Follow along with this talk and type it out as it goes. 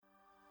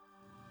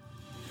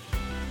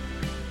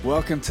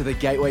Welcome to the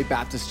Gateway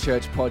Baptist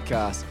Church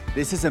podcast.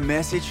 This is a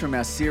message from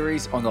our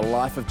series on the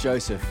life of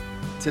Joseph.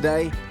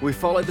 Today, we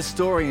follow the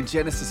story in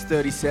Genesis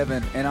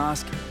 37 and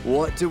ask,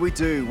 what do we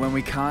do when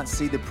we can't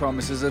see the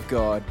promises of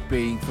God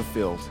being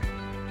fulfilled?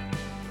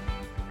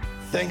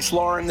 Thanks,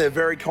 Lauren. They're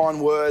very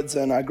kind words,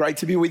 and great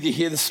to be with you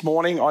here this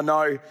morning. I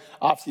know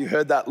after you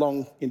heard that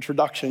long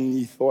introduction,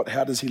 you thought,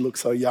 how does he look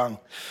so young?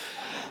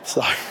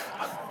 So,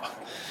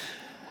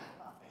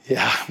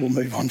 yeah, we'll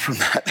move on from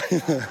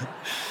that.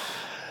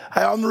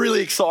 Hey, I'm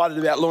really excited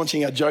about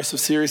launching our Joseph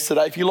series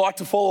today. If you like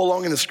to follow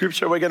along in the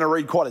scripture, we're going to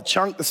read quite a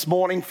chunk this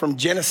morning from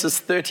Genesis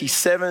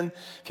 37,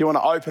 if you want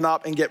to open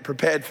up and get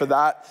prepared for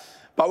that.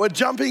 But we're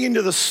jumping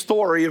into the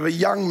story of a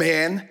young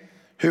man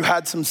who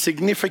had some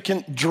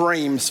significant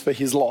dreams for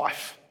his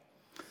life.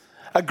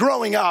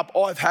 Growing up,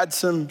 I've had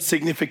some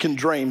significant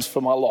dreams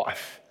for my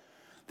life.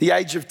 The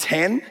age of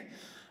 10,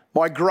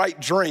 my great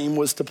dream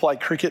was to play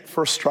cricket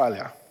for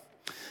Australia.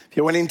 If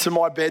you went into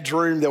my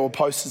bedroom, there were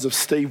posters of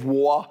Steve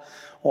Waugh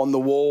on the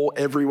wall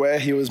everywhere.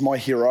 He was my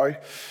hero.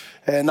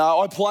 And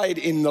I played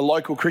in the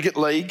local cricket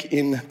league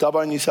in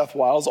Dubbo, New South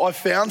Wales. I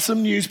found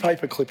some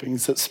newspaper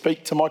clippings that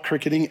speak to my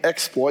cricketing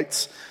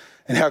exploits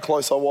and how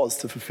close I was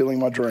to fulfilling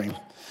my dream.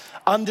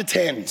 Under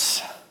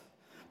 10s,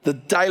 the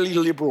Daily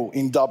Liberal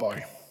in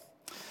Dubbo.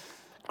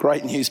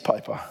 Great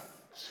newspaper.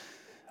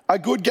 A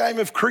good game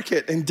of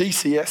cricket, and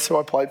DCS, who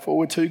I played for,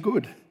 were too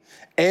good.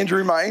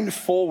 Andrew Main,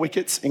 4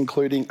 wickets,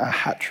 including a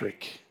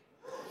hat-trick.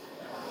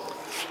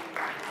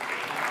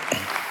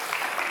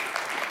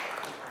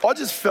 I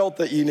just felt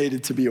that you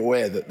needed to be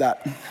aware that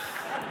that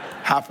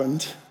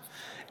happened.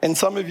 And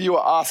some of you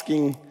are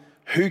asking,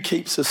 who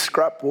keeps a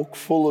scrapbook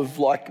full of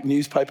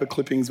newspaper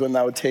clippings when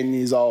they were 10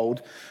 years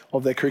old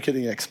of their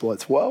cricketing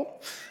exploits?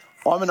 Well,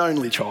 I'm an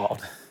only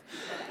child.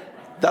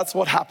 That's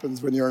what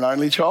happens when you're an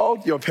only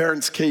child. Your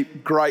parents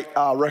keep great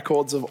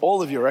records of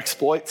all of your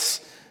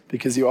exploits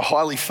because you are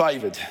highly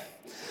favoured.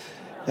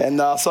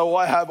 And so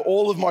I have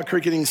all of my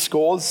cricketing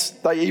scores.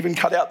 They even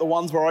cut out the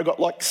ones where I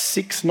got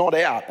 6 not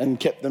out and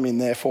kept them in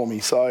there for me.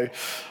 So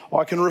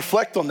I can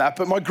reflect on that.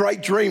 But my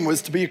great dream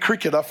was to be a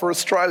cricketer for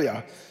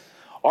Australia.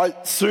 I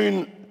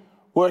soon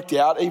worked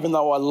out, even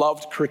though I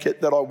loved cricket,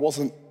 that I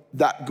wasn't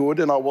that good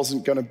and I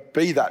wasn't going to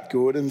be that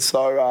good. And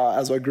so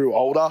as I grew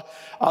older,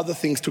 other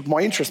things took my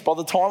interest. By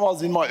the time I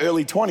was in my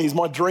early 20s,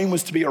 my dream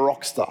was to be a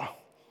rock star.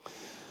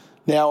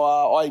 Now,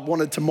 I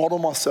wanted to model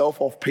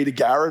myself off Peter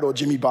Garrett or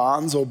Jimmy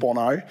Barnes or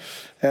Bono.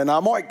 And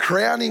my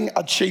crowning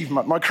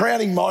achievement, my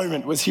crowning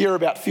moment was here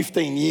about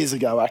 15 years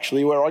ago,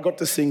 actually, where I got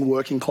to sing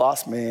Working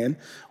Class Man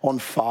on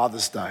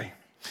Father's Day.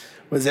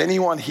 Was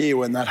anyone here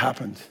when that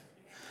happened?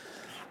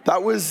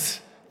 That was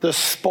the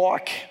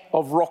spike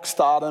of rock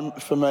stardom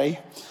for me.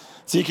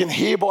 So you can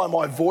hear by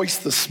my voice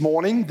this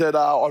morning that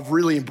I've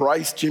really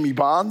embraced Jimmy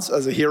Barnes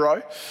as a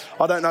hero.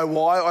 I don't know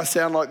why I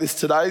sound like this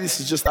today. This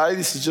is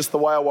just the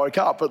way I woke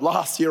up. But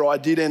last year I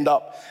did end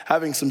up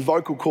having some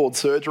vocal cord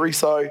surgery,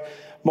 so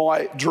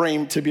my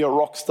dream to be a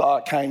rock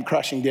star came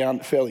crashing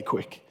down fairly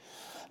quick.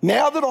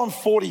 Now that I'm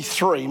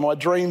 43, my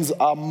dreams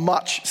are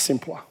much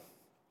simpler.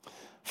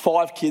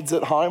 5 kids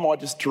at home, I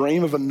just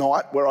dream of a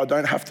night where I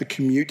don't have to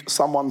commute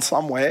someone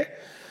somewhere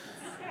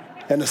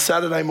and a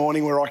Saturday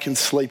morning where I can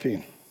sleep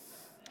in.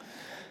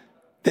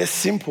 They're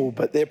simple,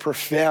 but they're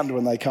profound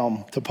when they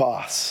come to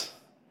pass.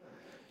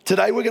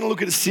 Today, we're going to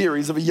look at a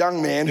series of a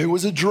young man who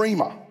was a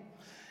dreamer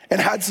and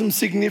had some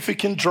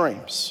significant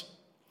dreams.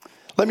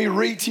 Let me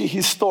read to you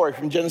his story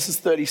from Genesis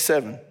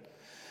 37.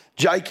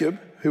 Jacob,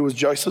 who was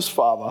Joseph's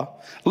father,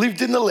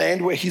 lived in the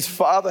land where his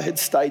father had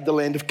stayed, the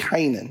land of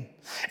Canaan.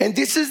 And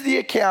this is the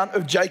account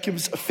of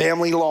Jacob's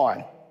family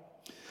line.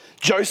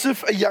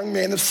 Joseph, a young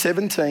man of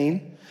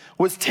 17,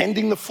 was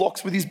tending the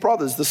flocks with his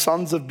brothers, the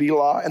sons of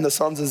Bilhah and the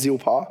sons of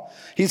Zilpah,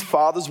 his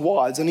father's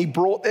wives, and he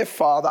brought their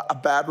father a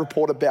bad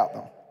report about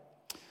them.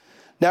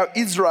 Now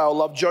Israel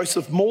loved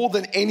Joseph more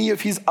than any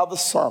of his other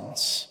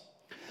sons,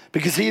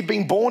 because he had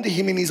been born to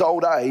him in his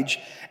old age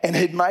and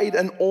had made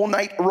an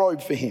ornate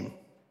robe for him.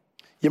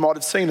 You might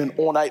have seen an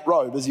ornate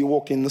robe as you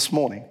walked in this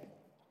morning.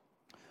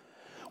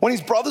 When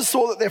his brothers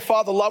saw that their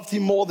father loved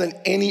him more than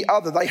any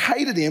other, they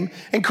hated him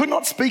and could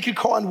not speak a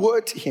kind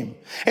word to him.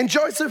 And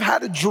Joseph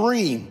had a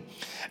dream.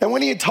 And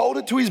when he had told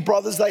it to his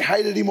brothers, they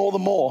hated him all the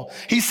more.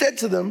 He said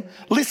to them,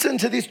 "Listen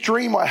to this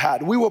dream I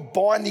had. We were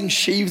binding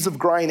sheaves of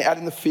grain out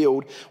in the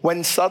field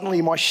when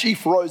suddenly my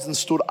sheaf rose and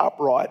stood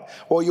upright,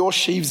 while your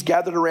sheaves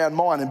gathered around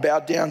mine and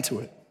bowed down to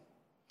it."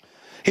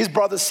 His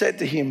brothers said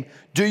to him,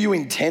 "Do you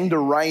intend to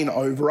reign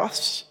over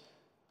us?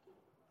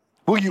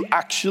 Will you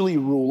actually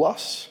rule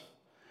us?"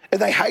 And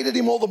they hated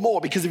him all the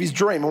more because of his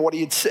dream and what he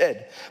had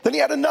said. Then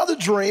he had another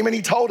dream and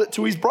he told it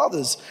to his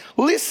brothers.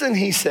 "Listen,"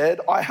 he said,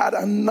 "I had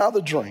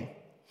another dream.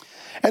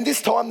 And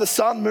this time the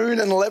sun, moon,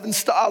 and 11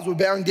 stars were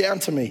bowing down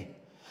to me."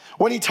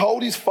 When he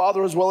told his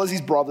father as well as his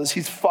brothers,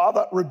 his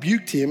father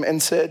rebuked him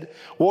and said,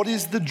 "What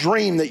is the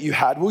dream that you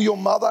had? Will your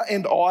mother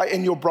and I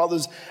and your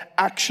brothers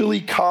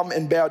actually come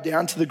and bow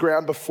down to the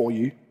ground before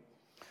you?"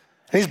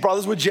 And his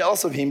brothers were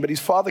jealous of him, but his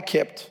father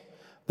kept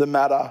the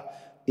matter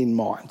in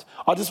mind.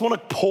 I just want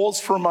to pause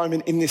for a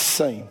moment in this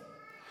scene.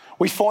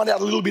 We find out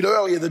a little bit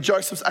earlier that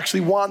Joseph's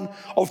actually one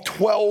of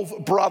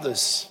 12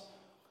 brothers,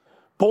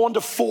 born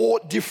to 4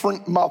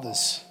 different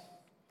mothers.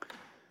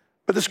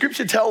 But the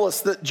scripture tells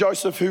us that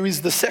Joseph, who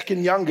is the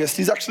second youngest,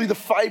 is actually the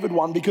favoured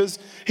one because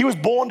he was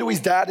born to his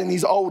dad in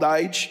his old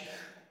age,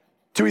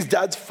 to his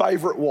dad's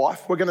favourite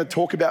wife. We're going to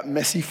talk about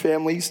messy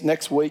families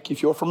next week.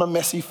 If you're from a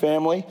messy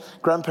family,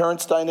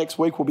 Grandparents' Day next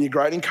week will be a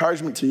great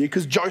encouragement to you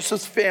because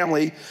Joseph's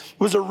family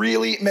was a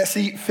really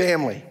messy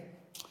family.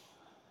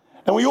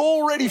 And we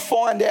already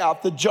find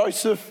out that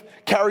Joseph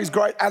carries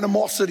great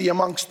animosity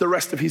amongst the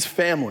rest of his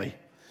family.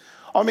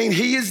 I mean,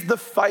 he is the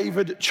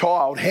favoured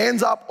child.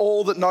 Hands up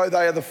all that know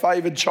they are the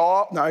favoured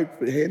child. No,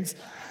 hands.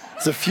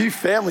 There's a few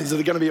families that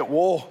are going to be at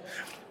war.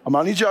 I'm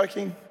only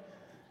joking.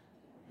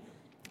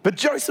 But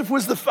Joseph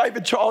was the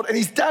favoured child, and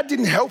his dad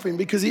didn't help him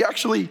because he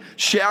actually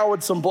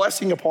showered some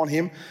blessing upon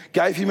him,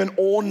 gave him an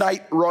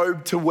ornate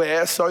robe to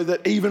wear so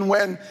that even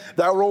when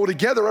they were all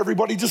together,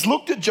 everybody just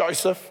looked at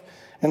Joseph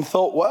and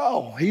thought,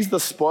 wow, he's the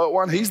spoilt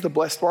one, he's the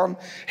blessed one,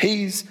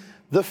 he's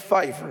the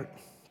favourite.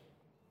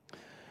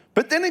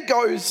 But then it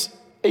goes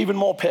even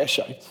more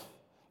pear-shaped.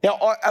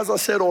 Now, as I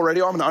said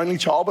already, I'm an only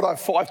child, but I have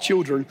 5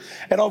 children,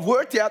 and I've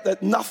worked out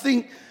that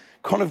nothing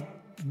kind of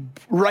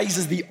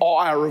raises the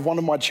ire of one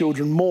of my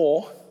children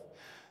more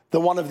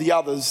than one of the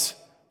others,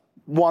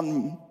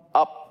 one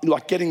up,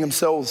 like getting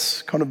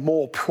themselves kind of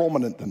more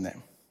prominent than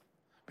them.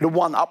 Bit of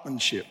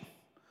one-upmanship.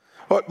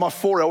 Like my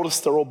 4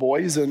 eldest are all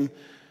boys, and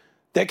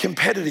they're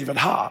competitive at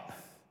heart.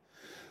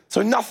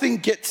 So nothing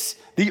gets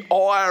the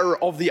ire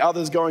of the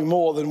others going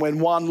more than when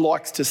one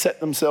likes to set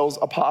themselves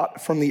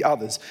apart from the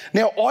others.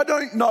 Now, I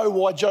don't know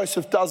why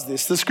Joseph does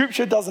this. The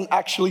scripture doesn't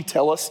actually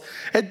tell us.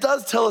 It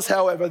does tell us,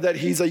 however, that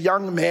he's a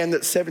young man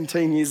that's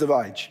 17 years of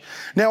age.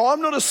 Now,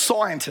 I'm not a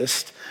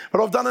scientist,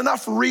 but I've done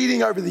enough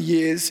reading over the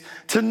years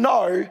to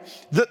know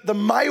that the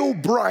male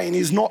brain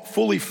is not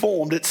fully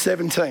formed at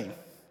 17.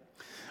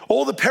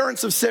 All the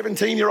parents of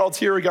 17-year-olds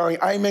here are going,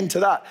 amen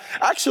to that.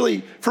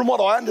 Actually, from what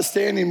I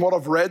understand in what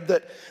I've read,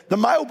 that the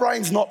male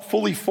brain's not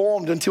fully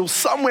formed until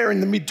somewhere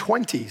in the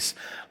mid-20s,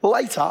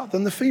 later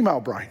than the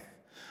female brain.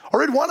 I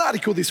read one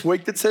article this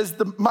week that says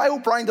the male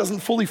brain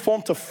doesn't fully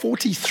form to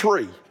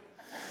 43.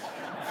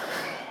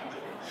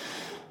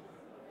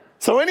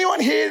 So anyone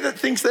here that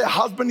thinks their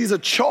husband is a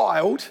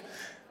child,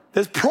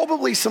 there's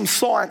probably some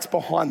science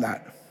behind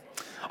that.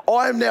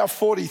 I am now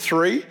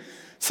 43.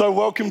 So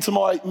welcome to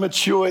my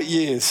mature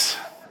years.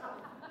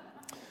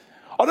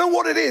 I don't know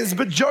what it is,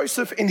 but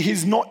Joseph, in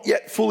his not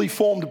yet fully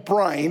formed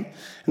brain,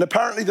 and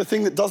apparently the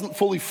thing that doesn't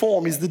fully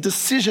form is the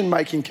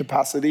decision-making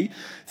capacity,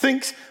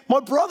 thinks, my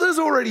brothers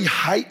already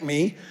hate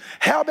me.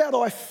 How about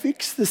I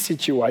fix the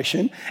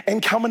situation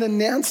and come and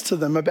announce to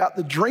them about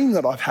the dream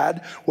that I've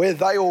had where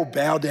they all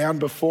bow down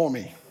before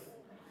me?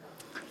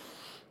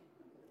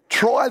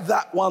 Try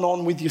that one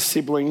on with your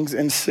siblings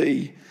and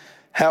see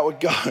how it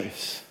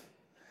goes.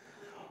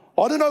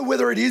 I don't know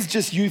whether it is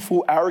just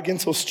youthful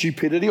arrogance or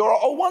stupidity, or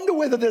I wonder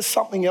whether there's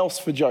something else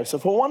for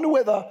Joseph. I wonder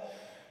whether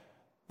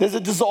there's a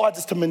desire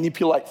just to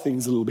manipulate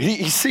things a little bit.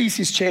 He sees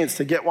his chance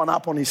to get one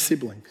up on his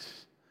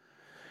siblings.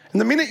 And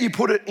the minute you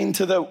put it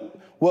into the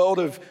world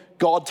of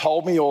God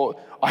told me, or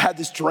I had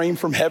this dream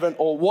from heaven,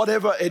 or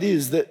whatever it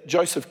is that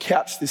Joseph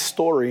couched this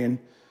story in,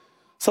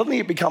 suddenly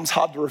it becomes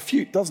hard to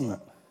refute, doesn't it?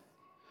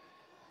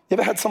 You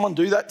ever had someone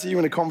do that to you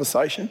in a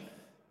conversation?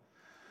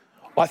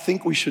 I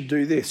think we should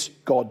do this.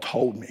 God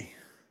told me.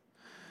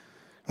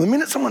 And the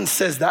minute someone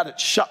says that, it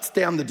shuts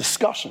down the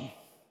discussion.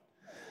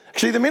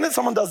 Actually, the minute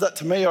someone does that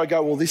to me, I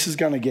go, well, this is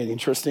going to get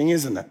interesting,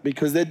 isn't it?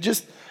 Because they're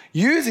just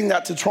using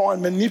that to try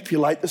and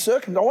manipulate the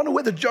circumstances. I wonder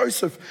whether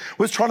Joseph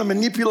was trying to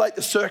manipulate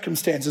the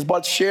circumstances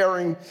by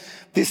sharing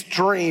this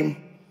dream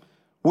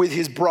with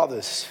his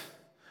brothers.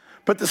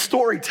 But the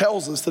story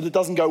tells us that it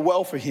doesn't go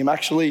well for him.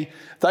 Actually,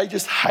 they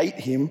just hate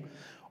him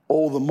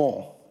all the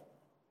more.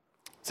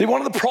 See,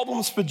 one of the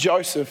problems for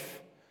Joseph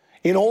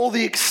in all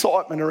the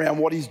excitement around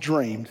what he's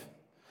dreamed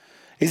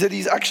is that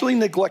he's actually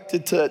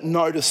neglected to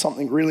notice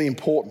something really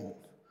important.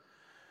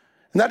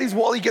 And that is,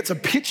 while he gets a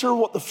picture of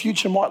what the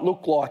future might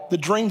look like, the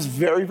dream's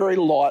very, very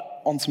light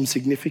on some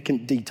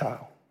significant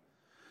detail.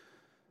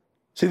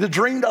 See, the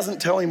dream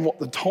doesn't tell him what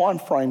the time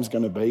frame's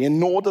going to be,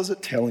 and nor does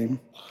it tell him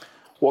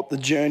what the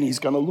journey's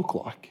going to look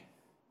like.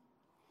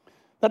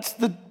 That's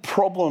the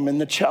problem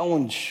and the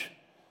challenge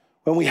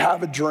when we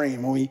have a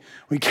dream, when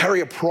we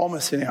carry a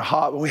promise in our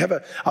heart, when we have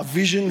a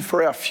vision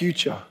for our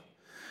future,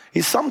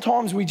 is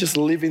sometimes we just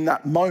live in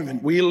that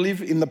moment. We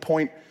live in the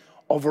point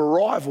of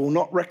arrival,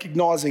 not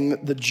recognizing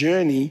that the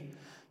journey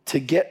to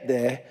get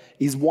there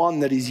is one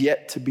that is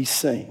yet to be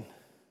seen.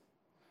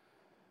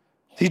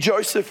 See,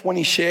 Joseph, when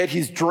he shared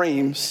his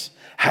dreams,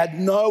 had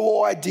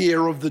no idea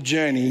of the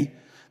journey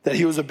that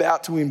he was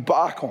about to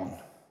embark on.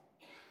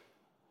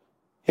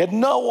 He had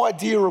no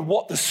idea of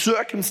what the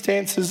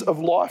circumstances of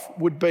life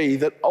would be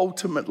that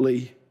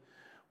ultimately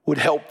would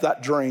help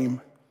that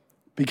dream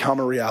become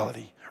a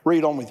reality.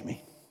 Read on with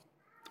me.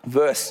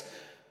 Verse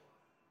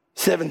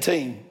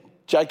 17,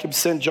 Jacob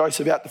sent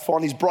Joseph out to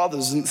find his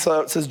brothers. And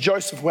so it says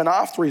Joseph went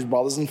after his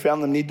brothers and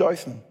found them near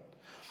Dothan.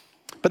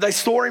 But they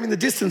saw him in the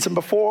distance, and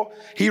before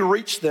he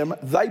reached them,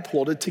 they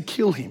plotted to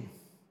kill him.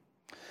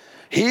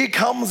 "Here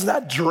comes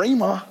that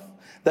dreamer,"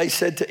 they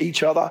said to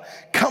each other.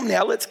 "Come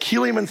now, let's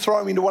kill him and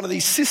throw him into one of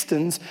these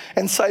cisterns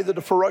and say that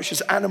a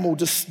ferocious animal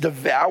just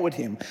devoured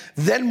him.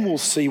 Then we'll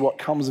see what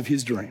comes of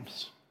his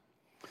dreams."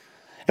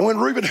 And when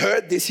Reuben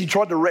heard this, he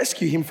tried to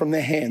rescue him from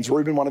their hands,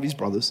 Reuben, one of his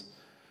brothers.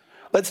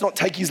 "Let's not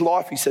take his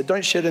life," he said.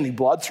 "Don't shed any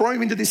blood. Throw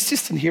him into this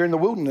cistern here in the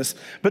wilderness,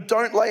 but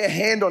don't lay a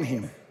hand on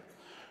him."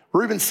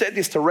 Reuben said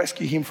this to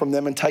rescue him from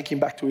them and take him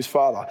back to his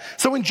father.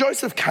 So when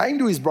Joseph came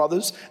to his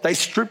brothers, they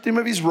stripped him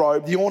of his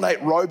robe, the ornate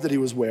robe that he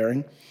was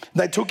wearing.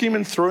 They took him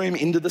and threw him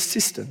into the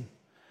cistern.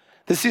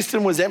 The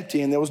cistern was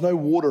empty and there was no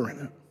water in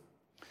it.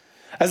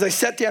 As they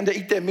sat down to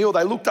eat their meal,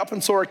 they looked up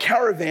and saw a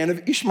caravan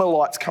of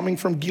Ishmaelites coming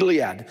from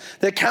Gilead.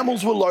 Their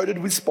camels were loaded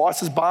with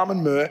spices, balm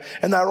and myrrh,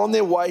 and they were on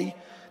their way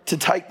to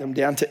take them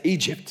down to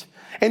Egypt.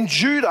 And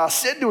Judah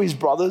said to his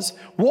brothers,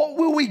 "What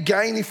will we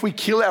gain if we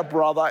kill our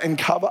brother and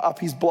cover up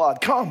his blood?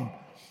 Come,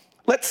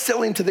 let's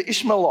sell him to the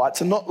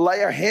Ishmaelites and not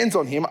lay our hands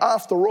on him.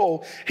 After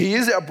all, he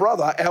is our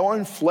brother, our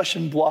own flesh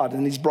and blood."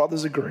 And his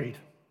brothers agreed.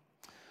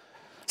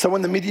 So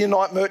when the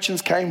Midianite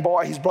merchants came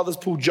by, his brothers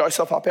pulled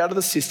Joseph up out of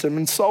the cistern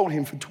and sold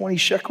him for 20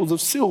 shekels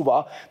of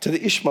silver to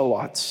the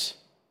Ishmaelites,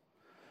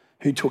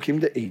 who took him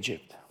to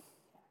Egypt.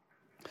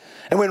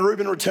 And when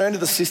Reuben returned to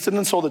the cistern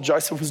and saw that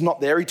Joseph was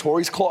not there, he tore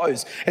his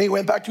clothes. And he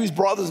went back to his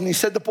brothers and he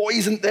said, "The boy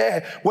isn't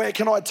there. Where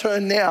can I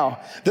turn now?"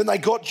 Then they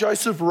got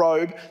Joseph's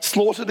robe,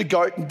 slaughtered a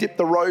goat and dipped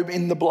the robe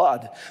in the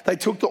blood. They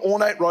took the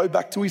ornate robe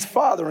back to his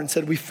father and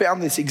said, "We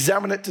found this.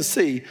 Examine it to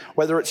see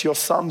whether it's your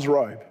son's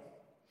robe."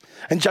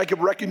 And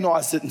Jacob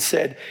recognized it and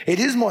said, "It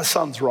is my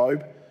son's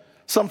robe.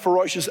 Some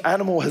ferocious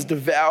animal has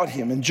devoured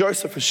him, and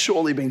Joseph has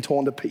surely been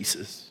torn to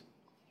pieces."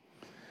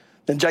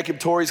 Then Jacob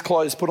tore his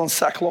clothes, put on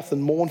sackcloth,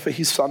 and mourned for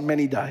his son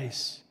many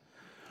days.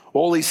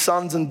 All his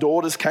sons and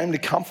daughters came to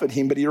comfort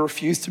him, but he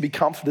refused to be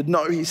comforted.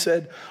 "No," he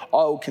said, "I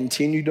will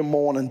continue to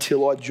mourn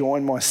until I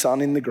join my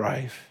son in the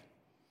grave."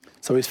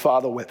 So his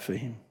father wept for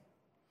him.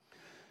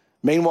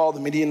 Meanwhile, the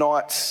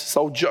Midianites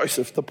sold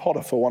Joseph to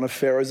Potiphar, one of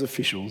Pharaoh's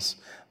officials,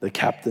 the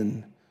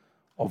captain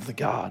of the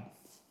guard.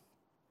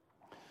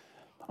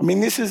 I mean,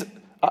 this is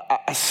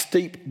a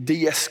steep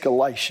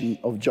de-escalation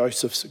of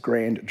Joseph's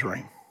grand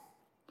dream.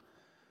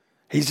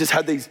 He's just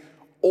had these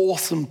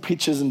awesome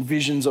pictures and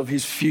visions of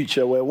his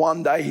future where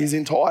one day his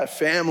entire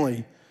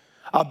family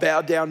are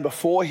bowed down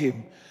before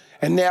him.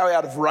 And now,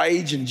 out of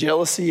rage and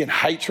jealousy and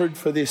hatred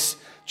for this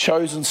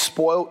chosen,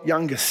 spoilt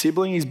younger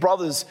sibling, his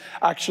brothers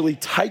actually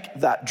take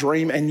that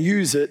dream and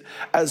use it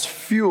as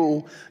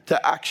fuel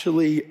to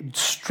actually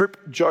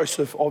strip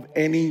Joseph of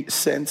any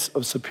sense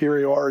of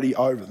superiority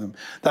over them.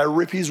 They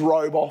rip his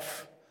robe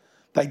off.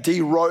 They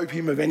derobe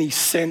him of any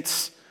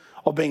sense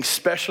of being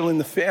special in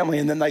the family,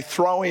 and then they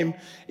throw him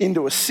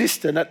into a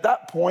cistern. At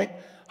that point,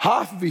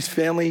 half of his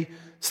family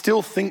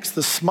still thinks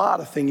the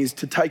smarter thing is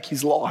to take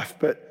his life,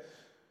 but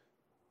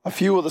a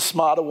few of the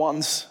smarter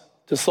ones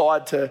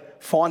decide to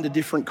find a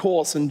different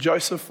course, and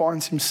Joseph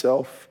finds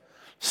himself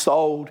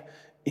sold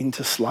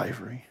into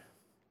slavery.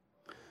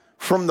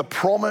 From the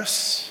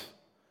promise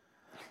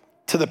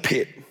to the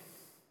pit.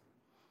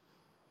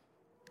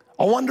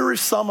 I wonder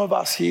if some of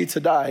us here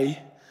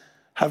today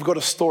have got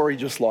a story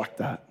just like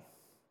that.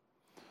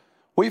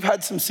 We've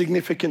had some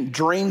significant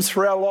dreams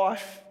for our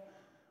life.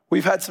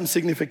 We've had some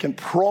significant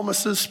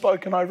promises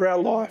spoken over our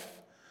life.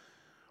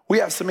 We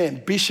have some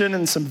ambition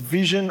and some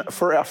vision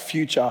for our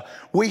future.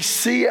 We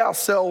see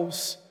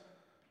ourselves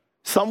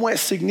somewhere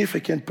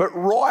significant, but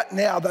right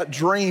now that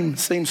dream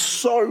seems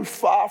so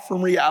far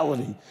from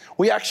reality.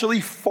 We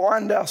actually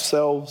find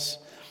ourselves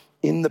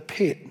in the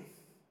pit.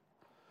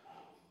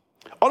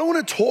 I don't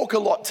want to talk a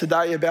lot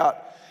today about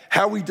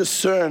how we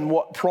discern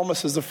what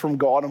promises are from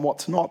God and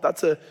what's not.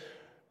 That's a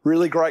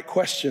really great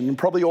question. And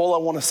probably all I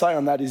want to say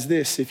on that is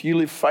this: if you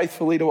live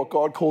faithfully to what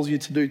God calls you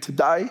to do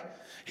today,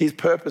 his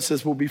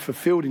purposes will be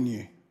fulfilled in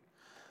you.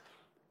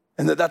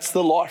 And that's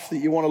the life that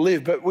you want to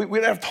live. But we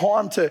don't have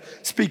time to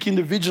speak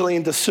individually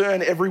and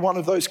discern every one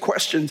of those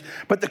questions.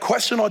 But the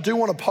question I do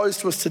want to pose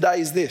to us today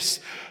is this: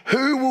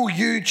 who will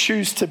you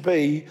choose to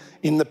be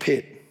in the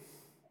pit?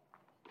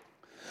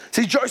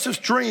 See, Joseph's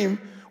dream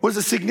was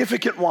a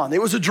significant one.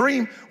 It was a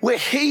dream where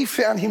he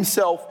found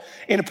himself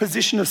in a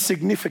position of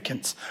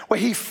significance, where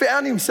he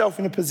found himself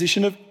in a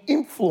position of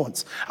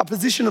influence, a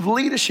position of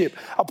leadership,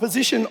 a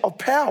position of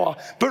power.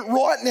 But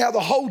right now, the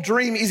whole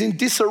dream is in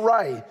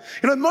disarray.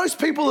 You know, most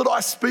people that I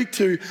speak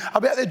to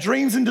about their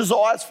dreams and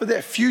desires for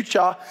their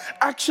future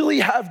actually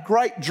have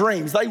great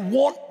dreams. They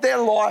want their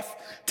life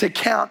to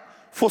count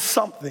for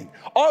something.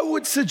 I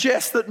would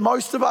suggest that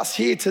most of us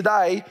here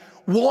today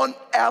want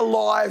our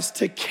lives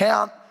to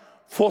count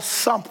for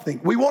something.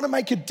 We want to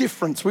make a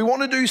difference. We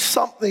want to do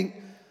something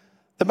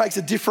that makes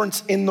a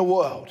difference in the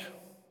world.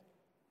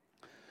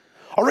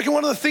 I reckon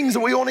one of the things that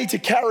we all need to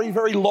carry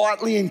very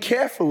lightly and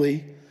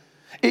carefully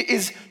It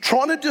is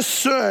trying to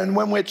discern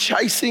when we're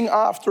chasing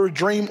after a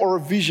dream or a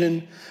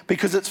vision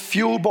because it's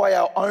fueled by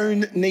our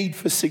own need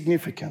for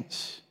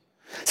significance.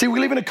 See, we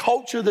live in a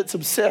culture that's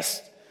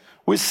obsessed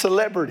with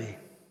celebrity.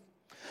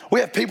 We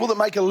have people that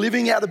make a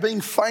living out of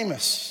being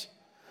famous,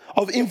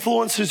 of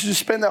influencers who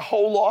spend their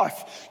whole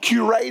life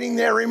curating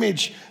their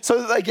image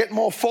so that they get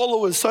more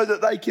followers, so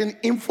that they can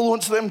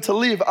influence them to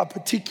live a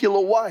particular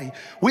way.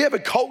 We have a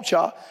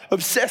culture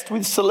obsessed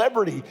with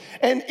celebrity,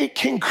 and it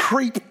can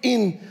creep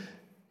in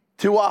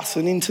to us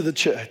and into the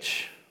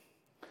church.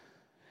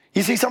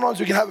 You see, sometimes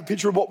we can have a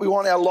picture of what we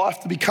want our life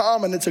to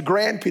become, and it's a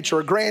grand picture,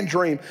 a grand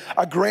dream,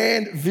 a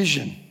grand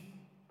vision.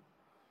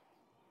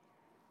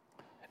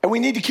 And we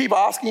need to keep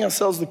asking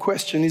ourselves the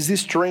question, is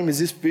this dream, is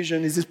this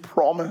vision, is this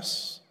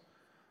promise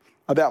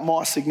about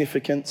my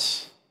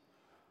significance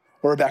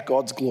or about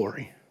God's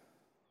glory?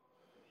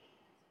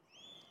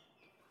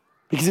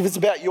 Because if it's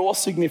about your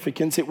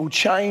significance, it will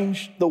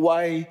change the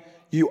way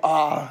you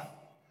are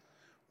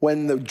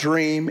when the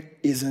dream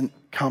isn't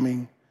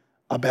coming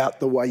about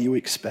the way you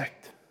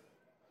expect.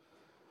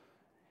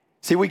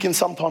 See, we can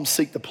sometimes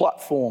seek the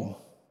platform,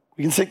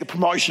 we can seek the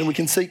promotion, we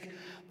can seek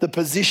the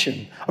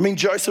position. I mean,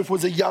 Joseph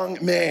was a young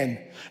man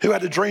who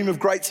had a dream of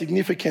great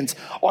significance.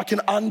 I can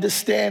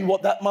understand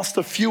what that must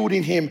have fueled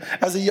in him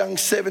as a young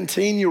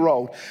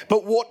 17-year-old.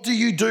 But what do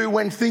you do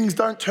when things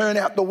don't turn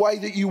out the way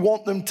that you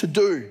want them to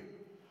do?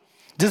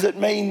 Does it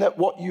mean that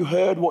what you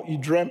heard, what you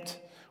dreamt,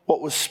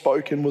 what was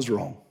spoken was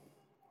wrong?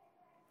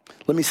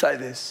 Let me say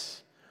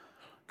this.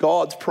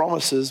 God's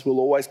promises will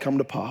always come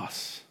to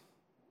pass.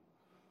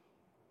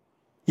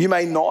 You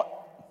may not,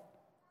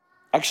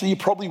 actually you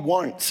probably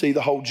won't see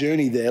the whole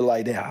journey there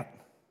laid out.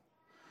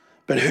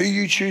 But who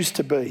you choose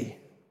to be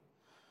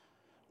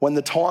when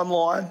the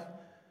timeline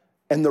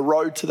and the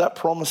road to that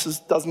promises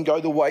doesn't go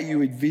the way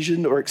you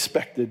envisioned or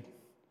expected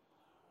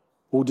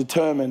will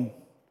determine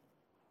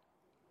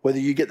whether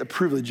you get the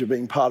privilege of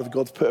being part of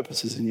God's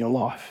purposes in your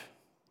life.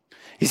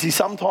 You see,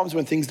 sometimes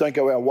when things don't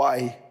go our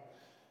way,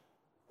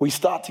 we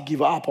start to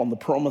give up on the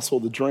promise or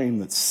the dream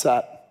that's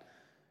sat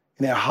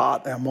in our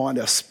heart, our mind,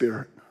 our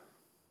spirit.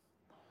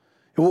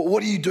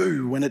 What do you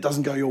do when it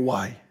doesn't go your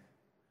way?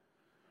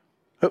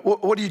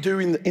 What do you do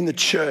in the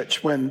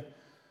church when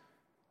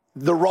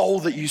the role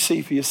that you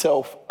see for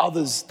yourself,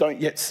 others don't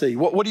yet see?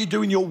 What do you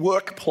do in your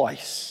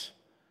workplace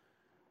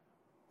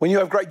when you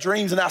have great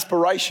dreams and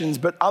aspirations,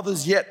 but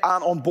others yet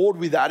aren't on board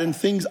with that and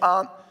things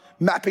aren't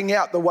mapping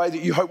out the way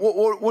that you hope?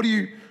 What do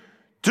you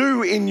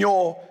do in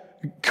your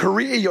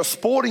career, your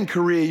sporting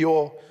career,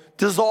 your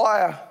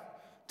desire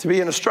to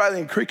be an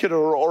Australian cricketer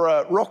or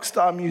a rock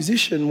star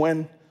musician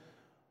when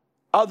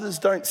others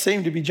don't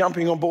seem to be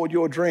jumping on board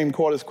your dream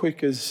quite as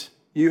quick as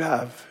you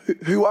have?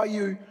 Who are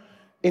you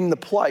in the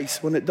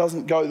place when it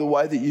doesn't go the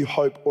way that you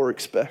hope or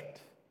expect?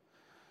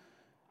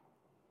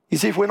 You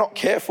see, if we're not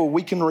careful,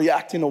 we can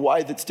react in a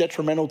way that's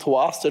detrimental to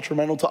us,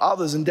 detrimental to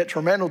others, and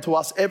detrimental to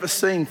us ever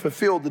seeing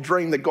fulfilled the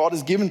dream that God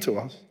has given to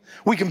us.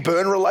 We can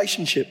burn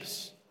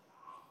relationships.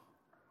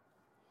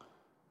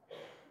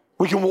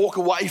 We can walk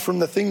away from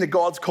the thing that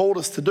God's called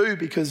us to do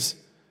because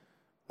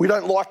we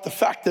don't like the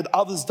fact that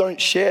others don't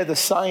share the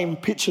same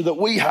picture that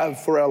we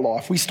have for our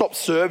life. We stop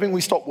serving,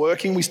 we stop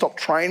working, we stop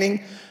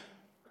training.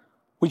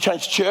 We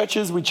change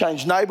churches, we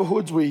change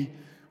neighborhoods, we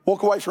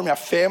walk away from our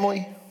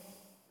family.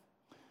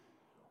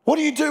 What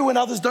do you do when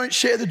others don't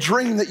share the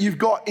dream that you've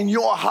got in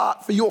your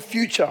heart for your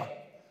future?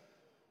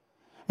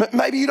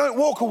 Maybe you don't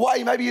walk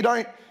away, maybe you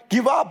don't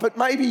give up, but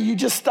maybe you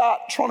just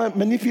start trying to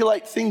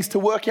manipulate things to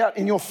work out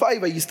in your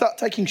favor. You start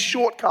taking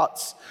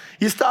shortcuts.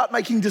 You start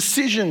making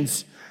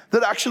decisions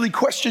that actually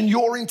question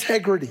your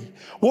integrity.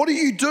 What do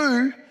you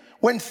do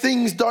when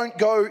things don't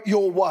go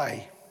your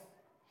way?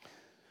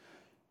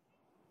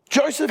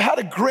 Joseph had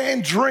a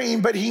grand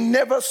dream, but he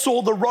never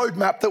saw the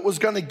roadmap that was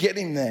going to get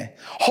him there.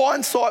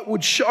 Hindsight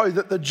would show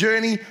that the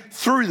journey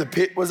through the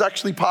pit was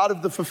actually part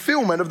of the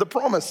fulfillment of the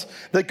promise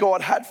that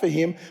God had for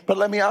him. But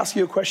let me ask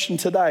you a question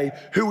today.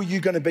 Who are you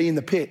going to be in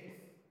the pit?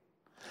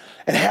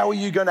 And how are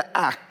you going to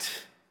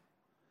act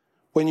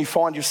when you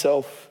find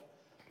yourself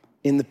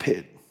in the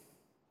pit?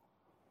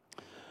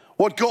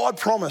 What God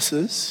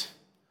promises,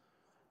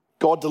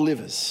 God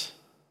delivers.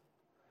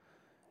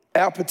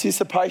 Our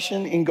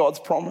participation in God's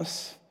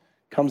promise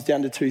comes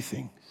down to two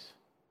things: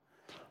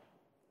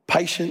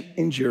 patient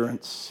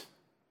endurance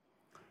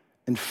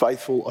and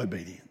faithful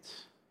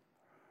obedience.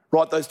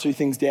 Write those two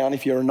things down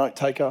if you're a note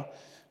taker.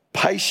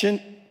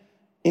 Patient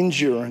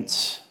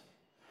endurance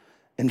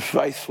and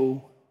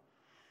faithful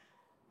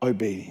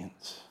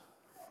obedience.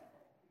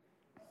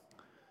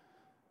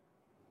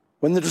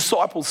 When the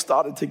disciples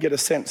started to get a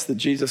sense that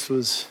Jesus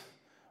was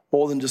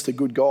more than just a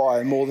good guy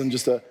and more than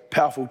just a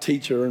powerful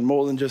teacher and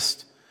more than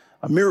just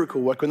a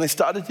miracle work, when they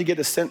started to get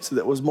a sense that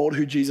it was more to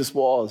who Jesus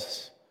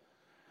was,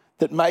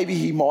 that maybe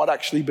he might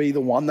actually be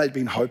the one they'd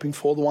been hoping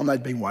for, the one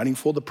they'd been waiting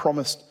for, the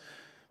promised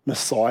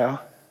Messiah.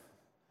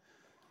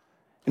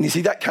 And you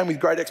see, that came with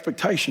great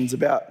expectations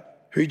about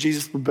who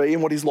Jesus would be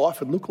and what his life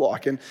would look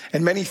like. And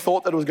many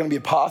thought that it was going to be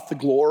a path to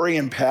glory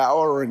and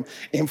power and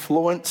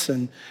influence,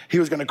 and he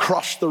was going to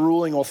crush the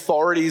ruling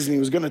authorities and he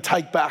was going to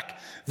take back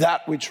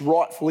that which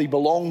rightfully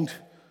belonged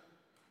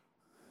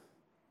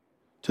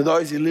to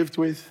those he lived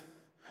with.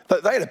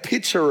 They had a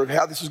picture of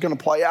how this was going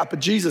to play out, but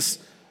Jesus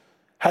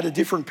had a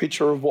different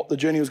picture of what the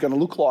journey was going to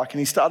look like, and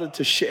he started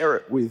to share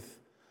it with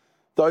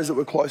those that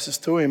were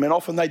closest to him. And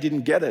often they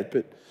didn't get it,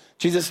 but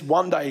Jesus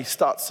one day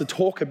starts to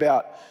talk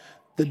about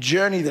the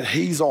journey that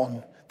he's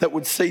on that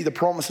would see the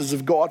promises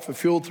of God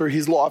fulfilled through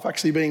his life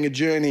actually being a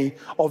journey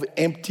of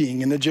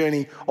emptying and a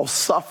journey of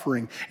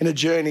suffering and a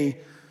journey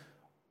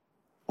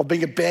of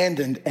being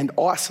abandoned and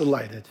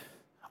isolated.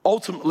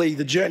 Ultimately,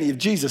 the journey of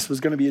Jesus was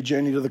going to be a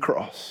journey to the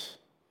cross.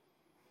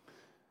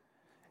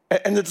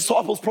 And the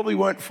disciples probably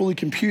weren't fully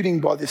computing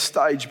by this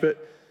stage,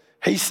 but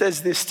he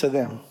says this to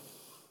them.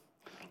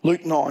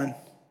 Luke 9.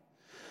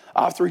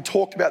 After he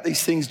talked about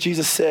these things,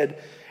 Jesus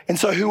said, "And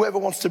so whoever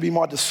wants to be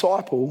my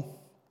disciple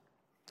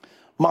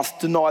must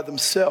deny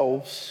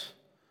themselves,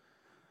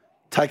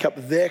 take up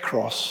their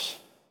cross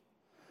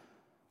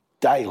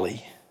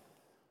daily,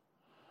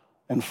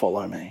 and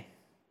follow me."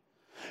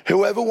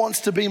 Whoever wants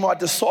to be my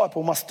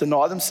disciple must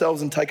deny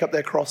themselves and take up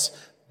their cross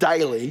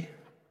daily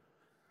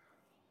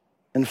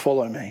and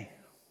follow me.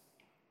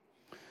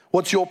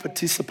 What's your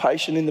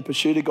participation in the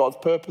pursuit of God's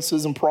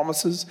purposes and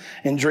promises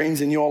and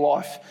dreams in your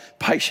life?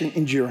 Patient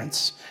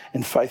endurance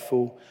and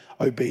faithful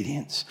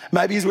obedience.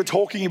 Maybe as we're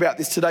talking about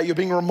this today, you're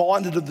being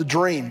reminded of the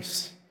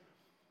dreams,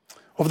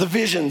 of the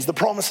visions, the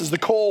promises, the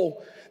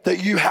call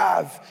that you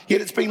have,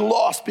 yet it's been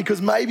lost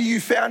because maybe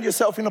you found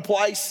yourself in a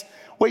place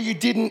where you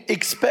didn't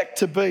expect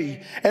to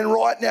be. And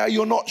right now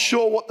you're not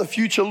sure what the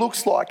future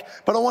looks like.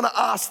 But I want to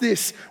ask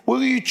this: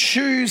 will you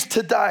choose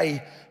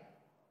today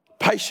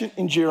patient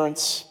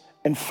endurance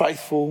and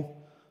faithful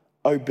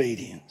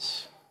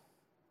obedience?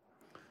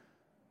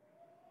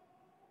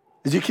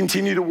 As you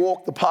continue to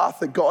walk the path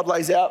that God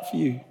lays out for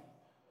you,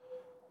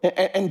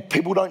 and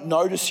people don't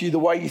notice you the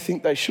way you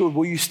think they should,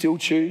 will you still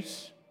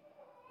choose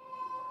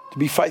to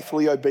be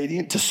faithfully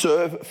obedient, to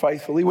serve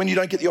faithfully? When you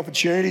don't get the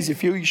opportunities you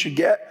feel you should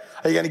get,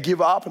 are you going to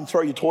give up and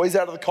throw your toys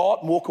out of the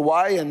cot and walk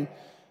away?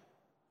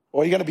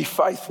 Or are you going to be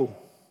faithful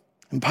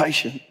and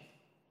patient?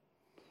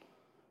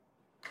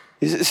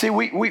 See,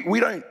 we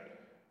don't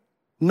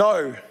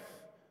know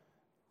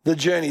the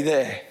journey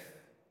there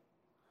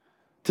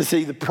to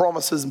see the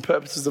promises and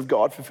purposes of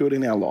God fulfilled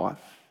in our life.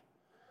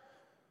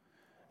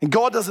 And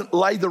God doesn't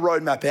lay the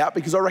roadmap out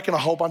because I reckon a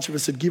whole bunch of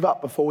us would give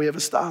up before we ever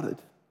started.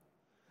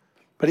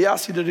 But he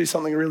asks you to do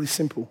something really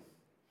simple.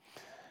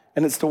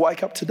 And it's to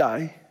wake up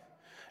today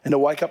and to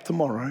wake up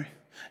tomorrow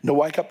and to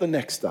wake up the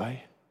next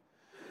day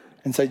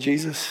and say,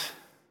 Jesus,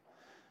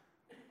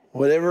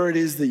 whatever it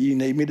is that you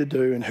need me to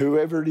do and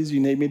whoever it is you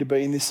need me to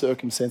be in this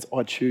circumstance,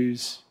 I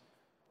choose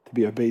to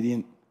be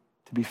obedient,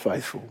 to be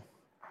faithful,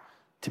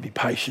 to be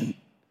patient,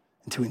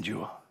 and to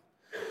endure.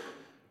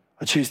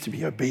 I choose to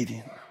be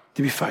obedient,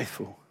 to be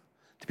faithful,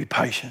 to be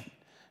patient,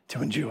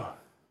 to endure.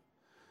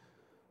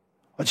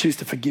 I choose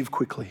to forgive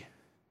quickly.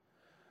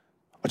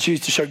 I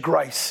choose to show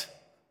grace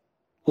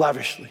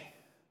lavishly.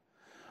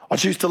 I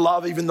choose to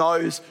love even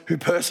those who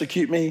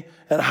persecute me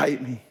and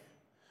hate me.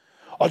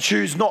 I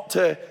choose not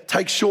to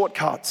take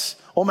shortcuts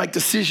or make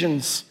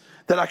decisions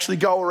that actually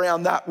go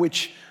around that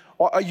which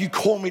you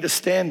call me to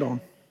stand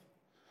on.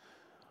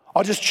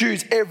 I just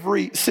choose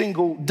every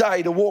single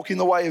day to walk in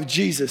the way of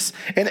Jesus.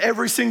 And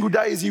every single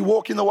day as you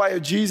walk in the way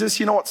of Jesus,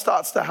 you know what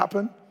starts to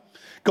happen?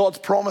 God's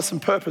promise and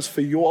purpose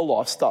for your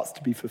life starts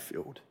to be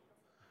fulfilled.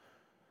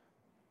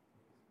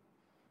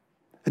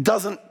 It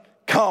doesn't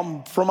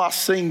come from us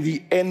seeing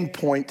the end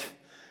point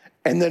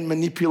and then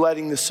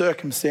manipulating the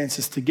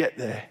circumstances to get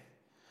there.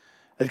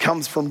 It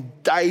comes from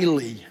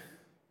daily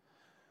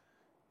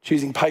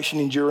choosing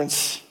patient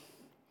endurance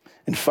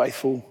and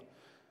faithful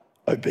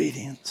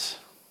obedience.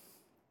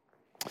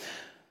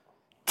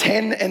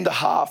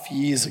 10.5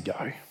 years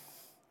ago,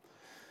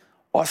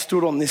 I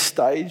stood on this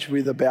stage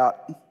with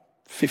about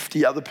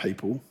 50 other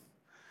people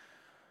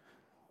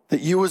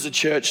that you as a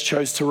church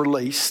chose to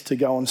release to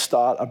go and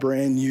start a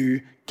brand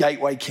new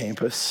Gateway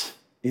campus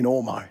in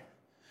Ormeau.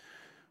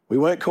 We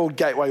weren't called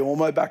Gateway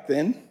Ormeau back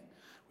then.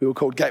 We were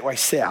called Gateway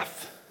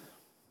South.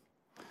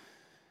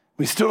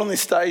 We stood on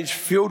this stage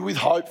filled with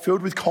hope,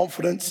 filled with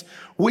confidence.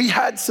 We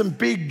had some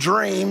big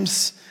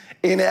dreams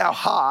in our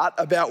heart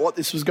about what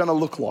this was going to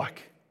look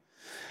like.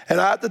 And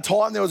at the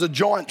time, there was a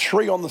giant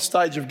tree on the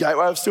stage of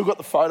Gateway. I've still got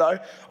the photo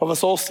of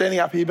us all standing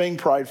up here being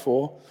prayed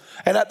for.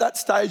 And at that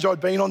stage,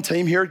 I'd been on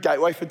team here at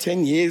Gateway for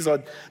 10 years.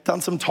 I'd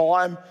done some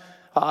time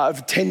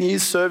of 10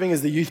 years serving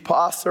as the youth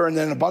pastor and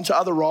then a bunch of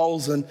other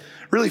roles, and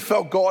really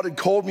felt God had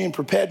called me and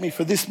prepared me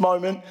for this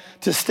moment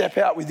to step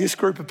out with this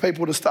group of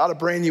people to start a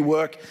brand new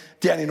work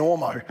down in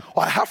Ormeau.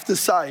 I have to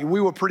say,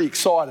 we were pretty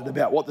excited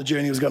about what the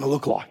journey was going to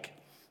look like.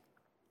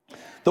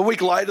 The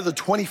week later, the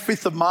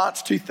 25th of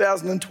March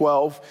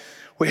 2012,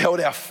 we held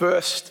our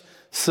first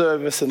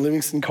service in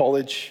Livingston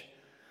College.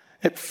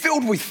 It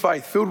filled with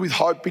faith, filled with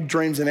hope, big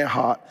dreams in our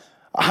heart.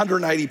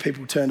 180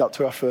 people turned up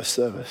to our first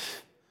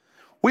service.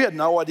 We had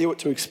no idea what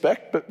to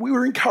expect, but we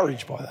were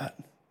encouraged by that.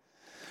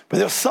 But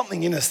there was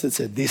something in us that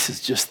said, this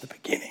is just the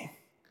beginning.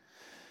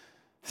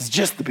 This is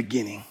just the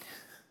beginning.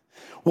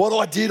 What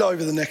I did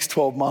over the next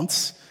 12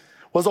 months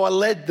was I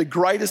led the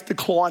greatest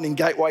decline in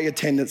Gateway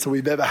attendance that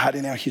we've ever had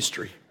in our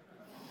history.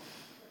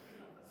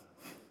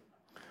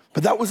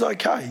 But that was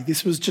okay.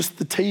 This was just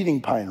the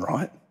teething pain,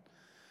 right?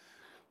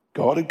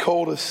 God had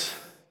called us.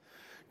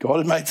 God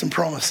had made some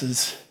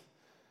promises.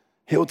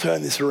 He'll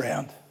turn this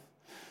around.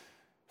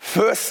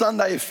 First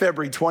Sunday of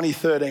February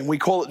 2013, we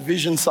call it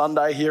Vision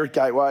Sunday here at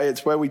Gateway.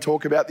 It's where we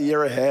talk about the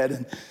year ahead.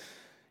 And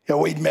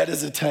we'd met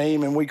as a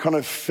team and we kind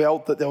of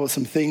felt that there were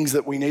some things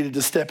that we needed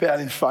to step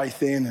out in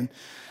faith in. And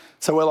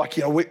so we're like,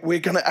 we're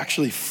going to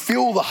actually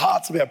fill the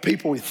hearts of our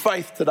people with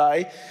faith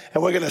today,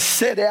 and we're going to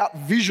set out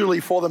visually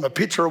for them a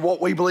picture of what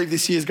we believe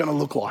this year is going to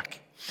look like.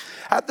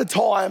 At the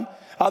time,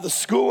 the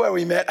school where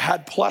we met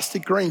had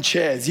plastic green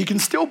chairs. You can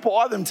still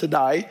buy them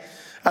today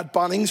at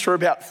Bunnings for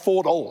about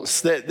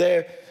 $4.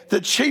 They're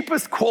the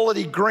cheapest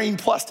quality green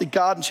plastic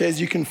garden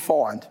chairs you can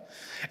find.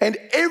 And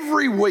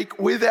every week,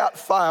 without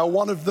fail,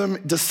 one of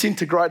them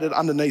disintegrated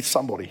underneath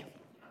somebody.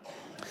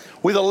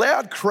 With a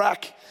loud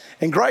crack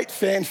and great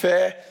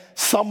fanfare,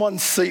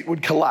 someone's seat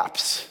would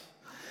collapse.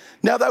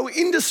 Now, they were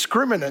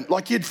indiscriminate.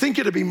 Like, you'd think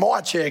it'd be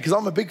my chair because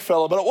I'm a big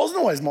fella, but it wasn't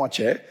always my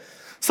chair.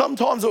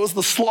 Sometimes it was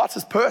the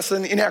slightest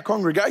person in our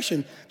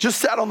congregation just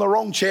sat on the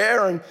wrong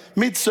chair, and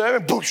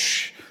mid-sermon,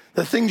 boosh,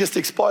 the thing just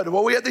exploded.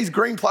 Well, we had these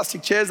green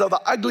plastic chairs. They were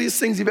the ugliest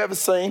things you've ever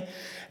seen.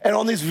 And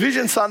on this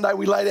Vision Sunday,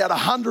 we laid out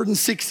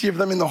 160 of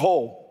them in the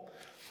hall,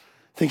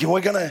 thinking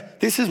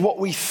this is what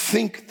we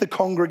think the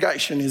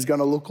congregation is going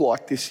to look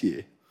like this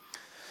year.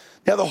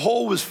 Now, the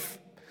hall was,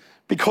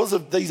 because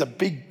of these are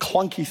big,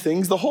 clunky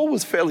things, the hall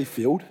was fairly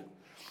filled.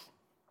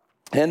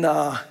 And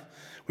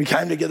we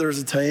came together as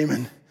a team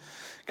and,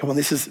 come on,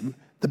 this is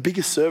the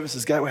biggest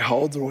services Gateway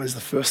holds are always the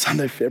first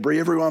Sunday of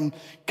February. Everyone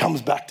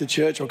comes back to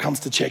church or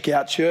comes to check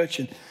out church,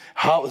 and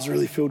heart was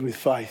really filled with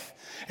faith.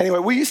 Anyway,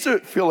 we used to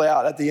fill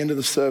out at the end of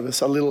the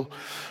service a little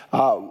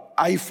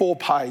A4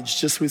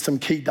 page just with some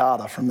key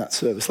data from that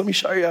service. Let me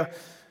show you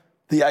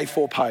the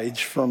A4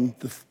 page from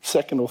the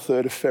 2nd or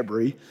 3rd of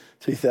February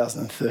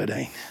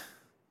 2013.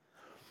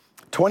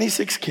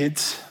 26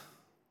 kids,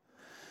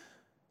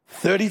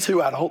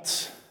 32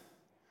 adults,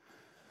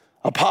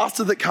 a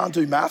pastor that can't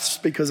do maths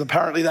because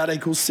apparently that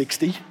equals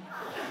 60.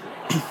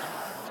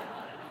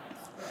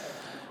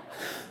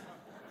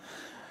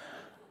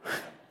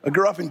 I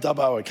grew up in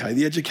Dubbo, okay?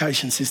 The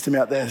education system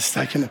out there has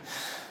taken a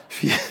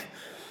few.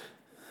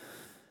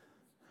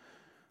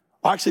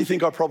 I actually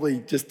think I probably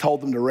just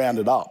told them to round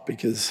it up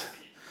because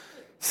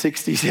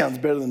 60 sounds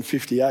better than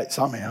 58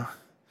 somehow.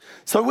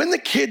 So when the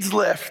kids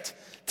left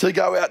to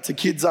go out to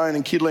Kids Zone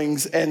and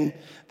Kidlings, and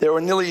there were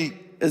nearly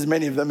as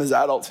many of them as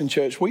adults in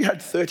church, we had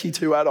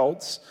 32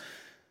 adults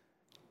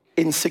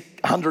in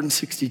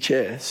 160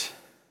 chairs.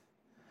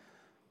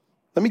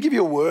 Let me give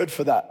you a word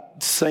for that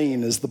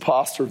scene as the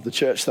pastor of the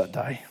church that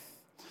day.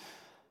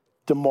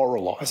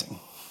 Demoralising.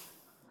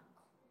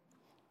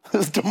 It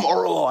was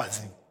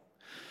demoralising.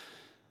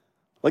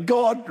 Like,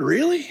 God,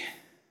 really?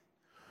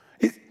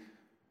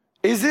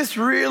 Is this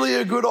really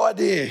a good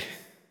idea?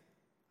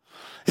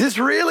 Is this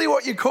really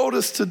what you called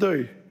us to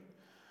do?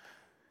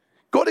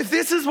 God, if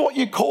this is what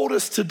you called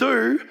us to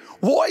do,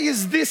 why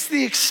is this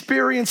the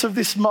experience of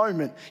this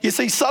moment? You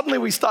see, suddenly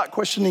we start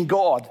questioning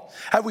God.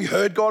 Have we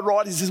heard God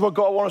right? Is this what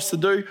God wants us to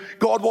do?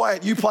 God, why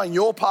aren't you playing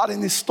your part in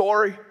this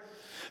story?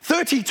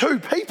 32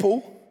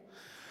 people.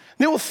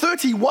 There were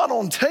 31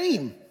 on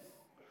team.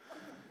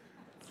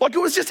 Like, it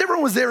was just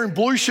everyone was there in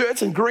blue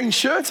shirts and green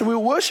shirts, and we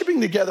were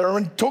worshiping together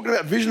and talking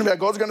about vision about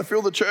God's going to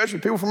fill the church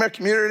with people from our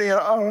community. And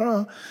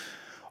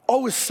I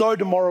was so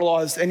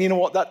demoralised, and you know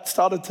what that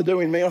started to do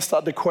in me? I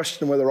started to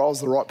question whether I was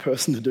the right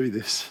person to do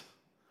this.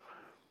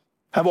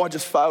 Have I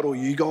just failed all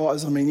you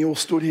guys? I mean, you all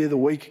stood here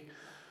the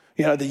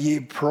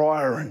year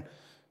prior, and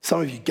some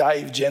of you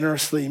gave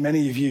generously.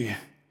 Many of you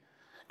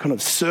kind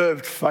of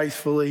served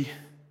faithfully,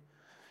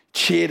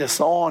 cheered us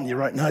on. You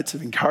wrote notes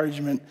of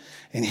encouragement,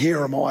 and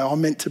here am I.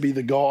 I'm meant to be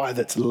the guy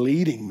that's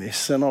leading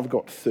this, and I've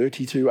got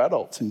 32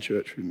 adults in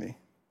church with me.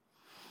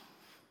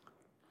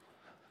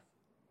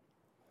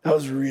 That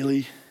was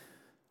really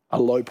a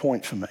low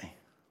point for me.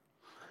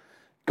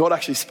 God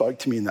actually spoke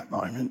to me in that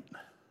moment.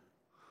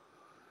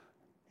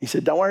 He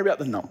said, don't worry about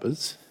the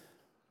numbers.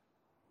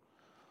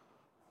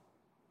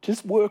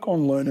 Just work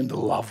on learning to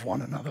love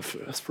one another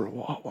first for a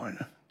while,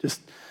 won't it?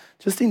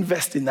 Just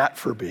invest in that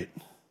for a bit.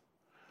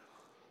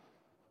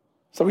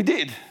 So we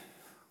did.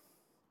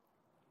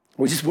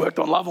 We just worked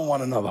on loving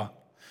one another.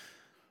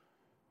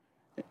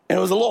 And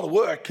it was a lot of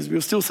work because we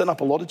were still setting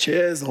up a lot of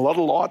chairs and a lot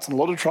of lights and a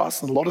lot of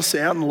truss and a lot of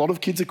sound and a lot of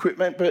kids'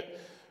 equipment, but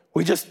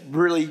we just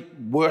really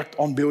worked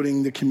on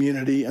building the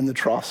community and the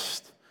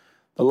trust,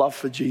 the love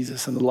for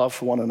Jesus and the love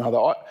for one another.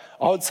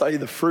 I would say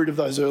the fruit of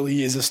those early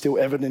years are still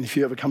evident if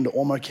you ever come to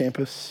Ormo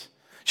campus.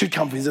 You should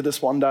come visit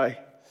us one day.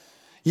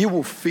 You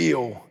will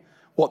feel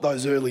what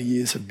those early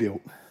years have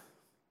built.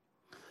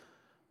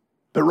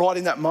 But right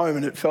in that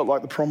moment, it felt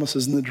like the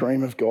promises and the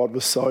dream of God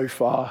were so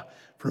far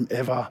from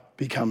ever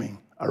becoming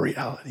a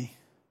reality.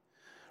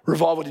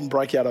 Revival didn't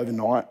break out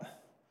overnight.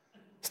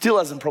 Still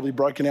hasn't probably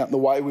broken out in the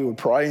way we would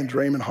pray and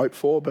dream and hope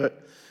for,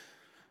 but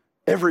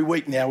every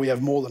week now we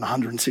have more than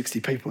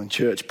 160 people in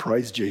church.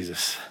 Praise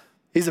Jesus.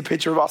 Here's a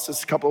picture of us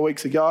just a couple of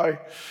weeks ago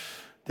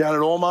down at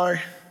Ormo.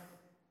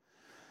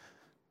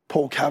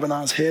 Paul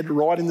Kavanagh's head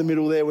right in the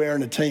middle there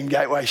wearing a Team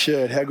Gateway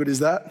shirt. How good is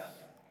that?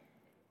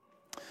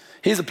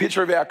 Here's a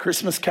picture of our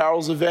Christmas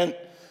carols event.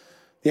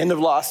 The end of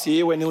last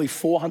year, where nearly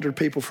 400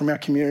 people from our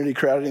community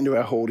crowded into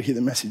our hall to hear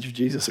the message of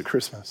Jesus at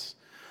Christmas.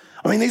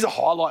 I mean, these are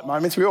highlight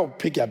moments. We all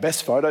pick our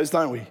best photos,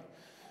 don't we?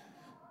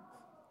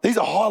 These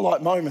are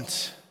highlight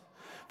moments.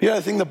 But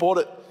the thing that brought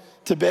it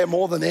to bear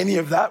more than any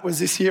of that was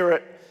this year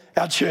at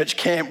our church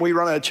camp. We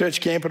run a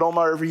church camp at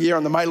Olmo every year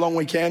on the May long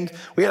weekend.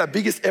 We had our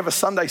biggest ever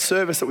Sunday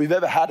service that we've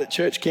ever had at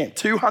church camp.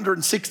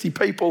 260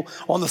 people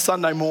on the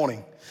Sunday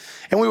morning.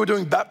 And we were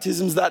doing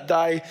baptisms that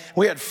day.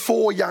 We had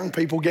 4 young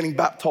people getting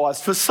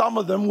baptised. For some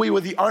of them, we were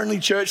the only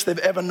church they've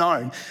ever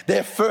known.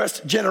 They're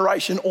first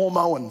generation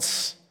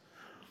Ormoans.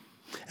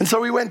 And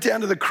so we went down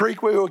to the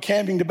creek where we were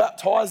camping to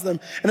baptise them.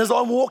 And as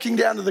I'm walking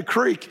down to the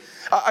creek,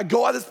 a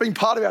guy that's been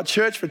part of our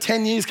church for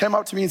 10 years came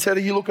up to me and said,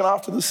 "Are you looking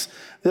after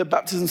the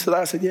baptisms today?"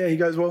 I said, "Yeah." He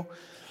goes, "Well,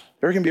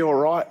 I reckon it'd be all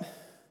right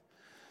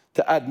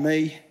to add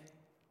me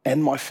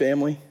and my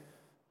family."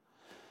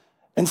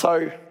 And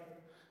so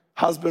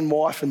husband,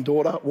 wife and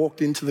daughter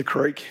walked into the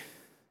creek.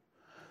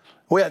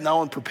 We had no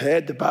one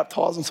prepared to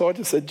baptise them, so I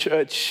just said,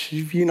 "Church,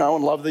 if you know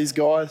and love these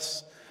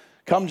guys,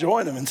 come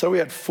join them." And so we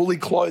had fully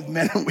clothed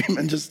men and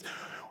women just,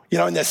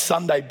 in their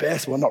Sunday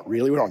best. Well, not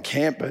really, we're on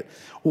camp, but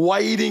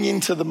wading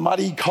into the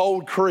muddy,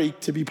 cold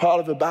creek to be part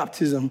of a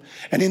baptism.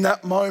 And in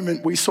that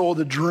moment, we saw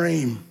the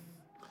dream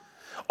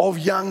of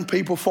young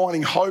people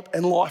finding hope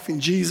and life in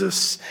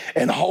Jesus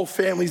and whole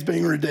families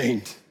being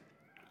redeemed.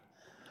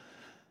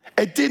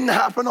 It didn't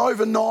happen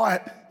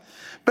overnight,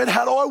 but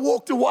had I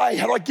walked away,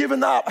 had I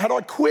given up, had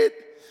I quit,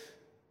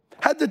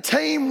 had the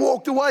team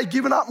walked away,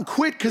 given up and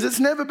quit, because it's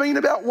never been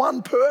about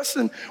one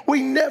person,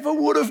 we never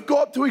would have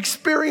got to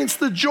experience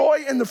the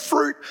joy and the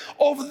fruit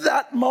of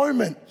that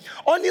moment.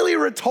 I nearly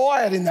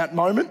retired in that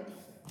moment.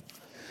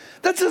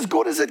 That's as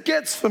good as it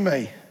gets for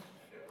me.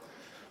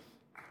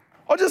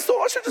 I just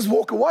thought I should just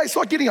walk away. It's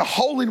like getting a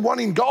hole-in-one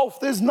in golf.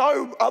 There's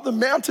no other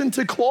mountain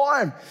to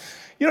climb.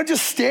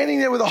 Just standing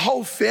there with a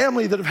whole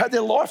family that have had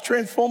their life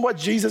transformed by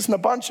Jesus and a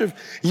bunch of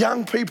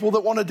young people that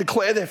want to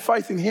declare their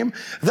faith in him.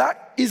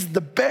 That is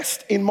the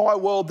best in my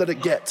world that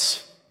it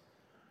gets.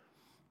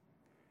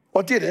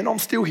 I didn't. I'm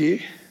still here.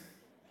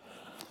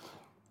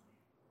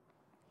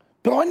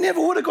 But I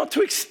never would have got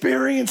to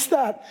experience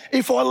that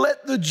if I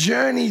let the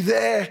journey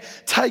there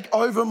take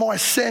over my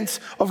sense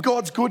of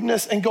God's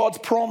goodness and God's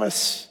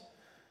promise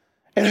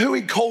and who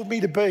he called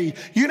me to be.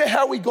 You know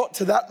how we got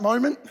to that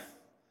moment?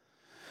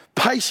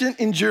 Patient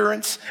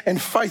endurance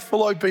and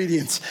faithful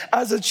obedience.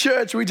 As a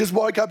church, we just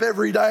woke up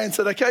every day and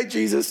said, "Okay,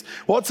 Jesus,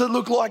 what's it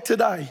look like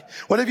today?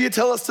 Whatever you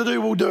tell us to do,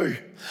 we'll do."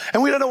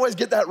 And we don't always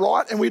get that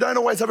right, and we don't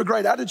always have a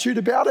great attitude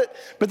about it,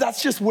 but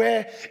that's just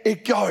where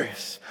it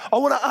goes. I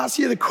want to ask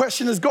you the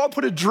question, has God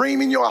put a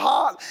dream in your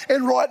heart?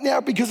 And right now,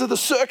 because of the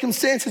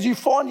circumstances you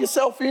find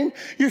yourself in,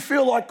 you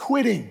feel like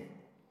quitting.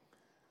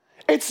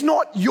 It's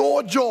not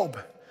your job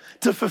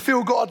to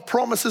fulfill God's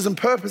promises and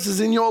purposes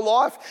in your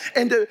life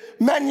and to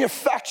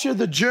manufacture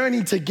the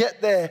journey to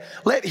get there.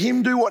 Let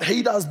him do what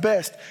he does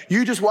best.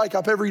 You just wake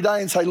up every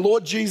day and say,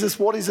 "Lord Jesus,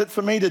 what is it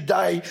for me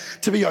today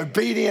to be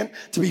obedient,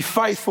 to be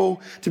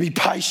faithful, to be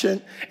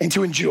patient, and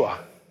to endure?"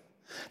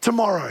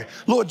 Tomorrow,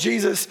 "Lord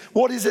Jesus,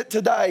 what is it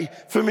today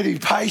for me to be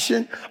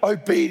patient,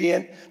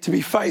 obedient, to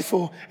be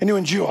faithful, and to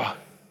endure?"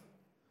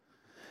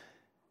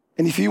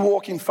 And if you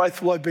walk in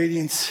faithful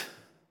obedience,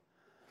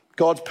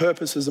 God's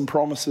purposes and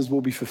promises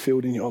will be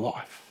fulfilled in your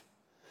life,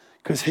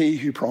 because he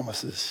who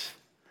promises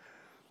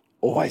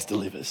always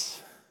delivers.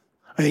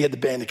 I'm going to get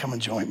the band to come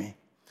and join me.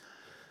 I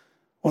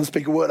want to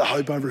speak a word of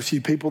hope over a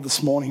few people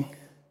this morning,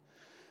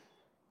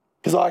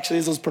 because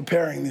as I was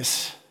preparing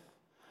this,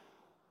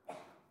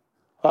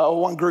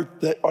 one group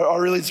that I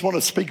really just want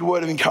to speak a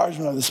word of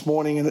encouragement over this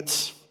morning, and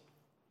it's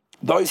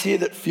those here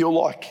that feel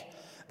like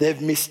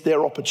they've missed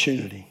their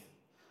opportunity.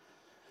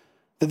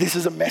 That this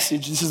is a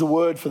message, this is a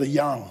word for the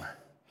young.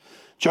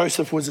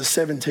 Joseph was a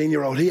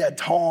 17-year-old. He had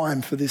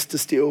time for this to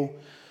still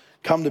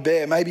come to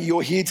bear. Maybe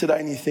you're here today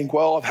and you think,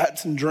 "Well, I've had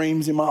some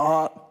dreams in my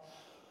heart,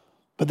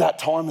 but that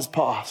time has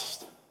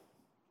passed."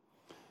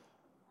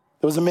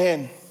 There was a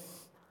man,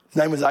 his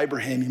name was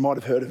Abraham. You might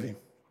have heard of him.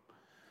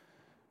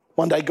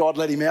 One day God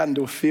led him out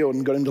into a field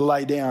and got him to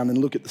lay down and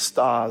look at the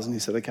stars, and he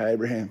said, "Okay,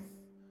 Abraham,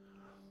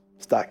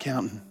 start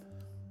counting."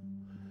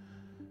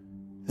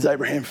 As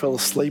Abraham fell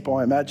asleep,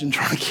 I imagine,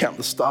 trying to count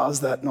the stars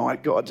that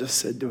night, God just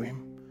said to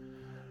him,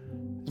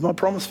 "It's my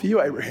promise for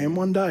you, Abraham.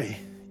 One day,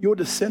 your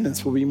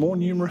descendants will be more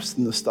numerous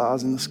than the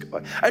stars in the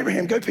sky."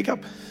 Abraham, go pick up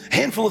a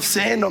handful of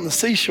sand on the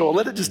seashore.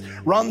 Let it just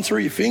run through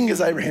your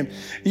fingers, Abraham.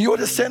 Your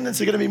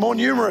descendants are going to be more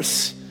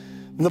numerous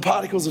than the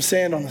particles of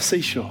sand on the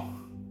seashore.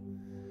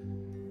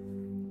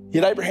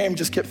 Yet Abraham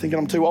just kept thinking,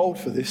 I'm too old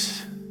for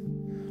this.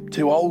 I'm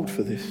too old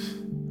for this.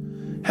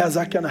 How's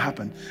that going to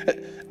happen?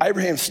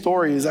 Abraham's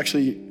story is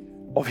actually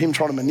of him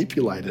trying to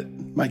manipulate it,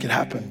 make it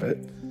happen. But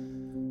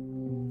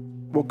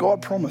what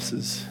God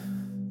promises,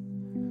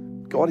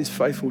 God is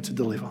faithful to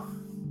deliver.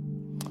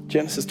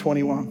 Genesis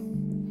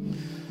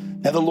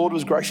 21. Now the Lord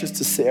was gracious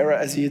to Sarah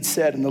as he had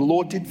said, and the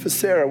Lord did for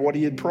Sarah what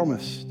he had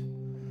promised.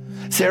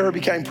 Sarah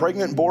became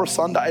pregnant and bore a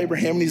son to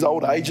Abraham in his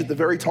old age at the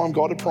very time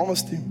God had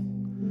promised him.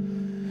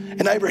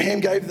 And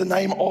Abraham gave the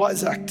name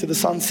Isaac to the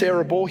son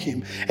Sarah bore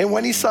him. And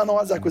when his son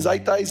Isaac was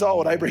 8 days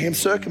old, Abraham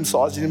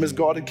circumcised him as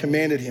God had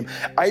commanded him.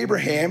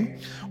 Abraham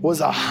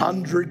was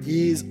 100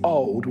 years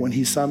old when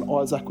his son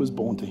Isaac was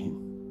born to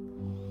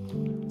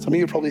him. Some of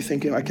you are probably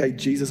thinking, okay,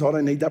 Jesus, I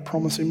don't need that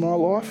promise in my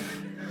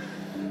life.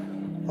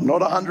 I'm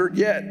not 100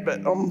 yet, but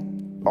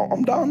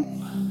I'm done.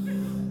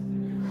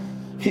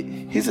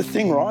 Here's the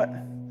thing, right?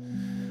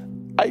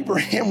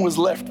 Abraham was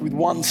left with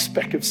one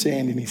speck of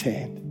sand in his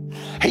hand.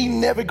 He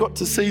never got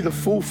to see the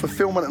full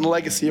fulfillment and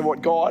legacy of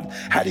what God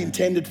had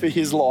intended for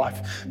his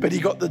life, but he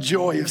got the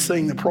joy of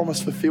seeing the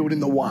promise fulfilled in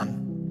the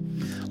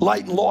one.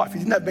 Late in life, he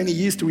didn't have many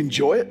years to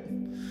enjoy it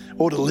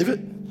or to live it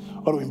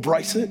or to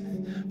embrace it,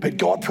 but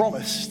God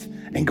promised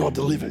and God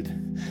delivered.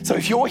 So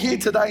if you're here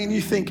today and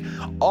you think,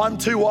 I'm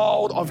too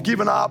old, I've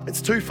given up,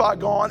 it's too far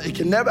gone, it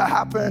can never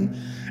happen,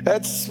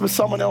 that's for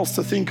someone else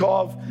to think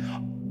of,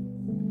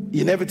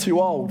 you're never too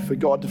old for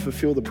God to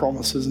fulfill the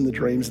promises and the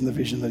dreams and the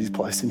vision that he's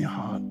placed in your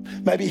heart.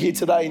 Maybe you're here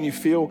today and you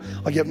feel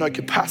like you have no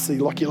capacity,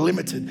 like you're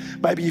limited.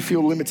 Maybe you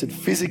feel limited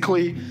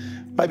physically.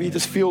 Maybe you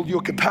just feel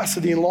your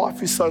capacity in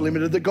life is so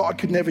limited that God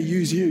could never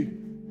use you.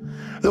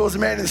 There was a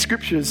man in the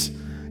scriptures,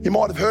 you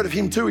might have heard of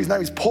him too. His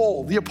name is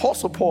Paul, the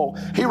Apostle Paul.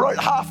 He wrote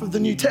half of the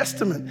New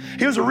Testament.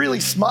 He was a really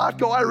smart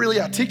guy, a really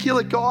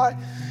articulate guy.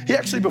 He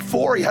actually,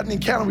 before he had an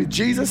encounter with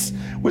Jesus,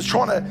 was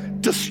trying to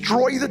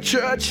destroy the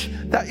church.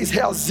 That is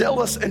how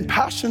zealous and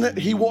passionate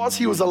he was.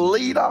 He was a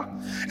leader.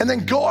 And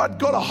then God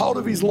got a hold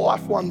of his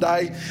life one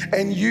day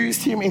and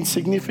used him in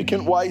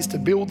significant ways to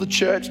build the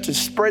church, to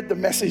spread the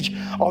message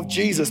of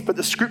Jesus. But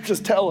the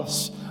scriptures tell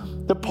us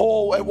that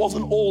Paul, it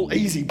wasn't all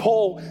easy.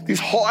 Paul, this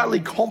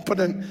highly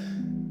competent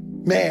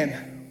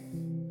man,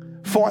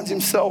 finds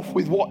himself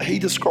with what he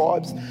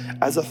describes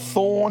as a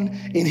thorn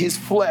in his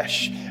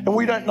flesh. And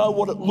we don't know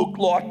what it looked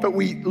like, but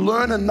we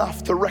learn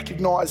enough to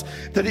recognize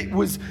that it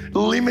was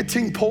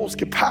limiting Paul's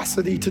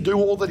capacity to do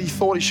all that he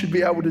thought he should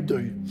be able to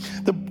do.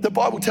 The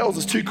Bible tells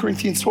us, 2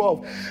 Corinthians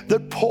 12,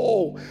 that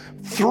Paul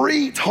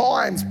 3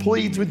 times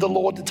pleads with the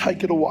Lord to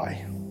take it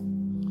away.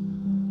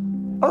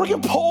 I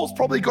reckon Paul's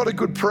probably got a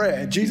good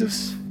prayer.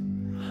 Jesus,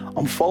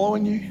 I'm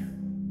following you.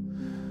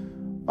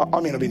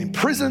 I mean, I've been in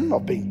prison,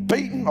 I've been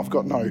beaten, I've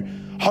got no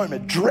home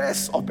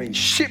address, I've been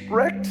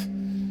shipwrecked,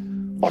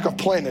 like I've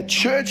planted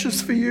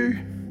churches for you,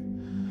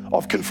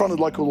 I've confronted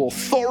local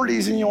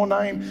authorities in your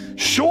name.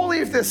 Surely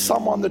if there's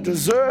someone that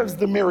deserves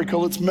the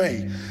miracle, it's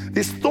me.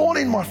 This thorn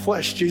in my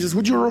flesh, Jesus,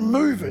 would you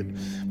remove it?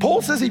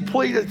 Paul says he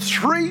pleaded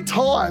 3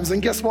 times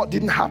and guess what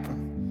didn't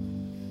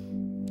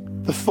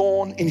happen? The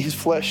thorn in his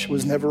flesh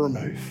was never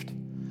removed.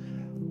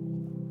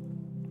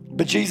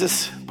 But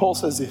Jesus, Paul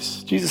says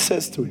this, Jesus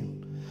says to him,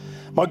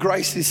 my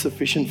grace is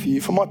sufficient for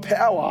you, for my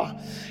power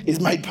is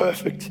made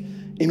perfect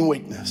in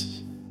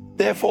weakness.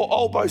 Therefore,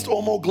 I'll boast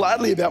all more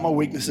gladly about my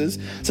weaknesses,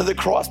 so that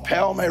Christ's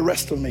power may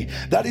rest on me.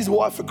 That is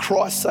why, for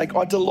Christ's sake,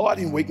 I delight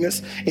in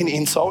weakness, in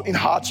insult, in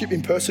hardship,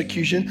 in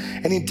persecution,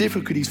 and in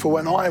difficulties. For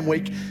when I am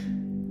weak,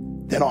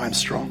 then I am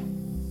strong.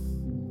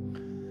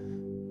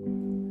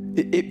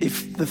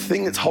 If the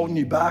thing that's holding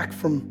you back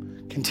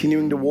from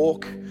continuing to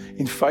walk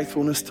in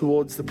faithfulness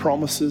towards the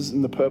promises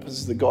and the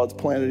purposes that God's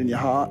planted in your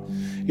heart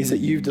is that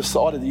you've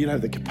decided that you don't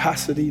have the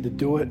capacity to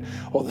do it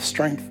or the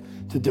strength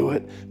to do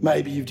it.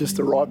 Maybe you've just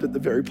arrived at the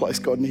very place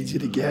God needs you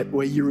to get,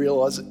 where you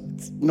realize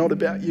it's not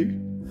about you.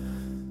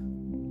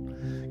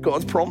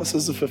 God's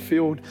promises are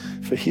fulfilled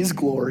for his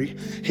glory.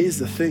 Here's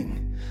the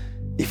thing.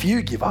 If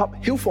you give up,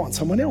 he'll find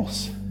someone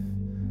else.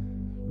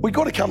 We've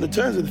got to come to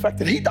terms with the fact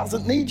that he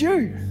doesn't need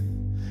you.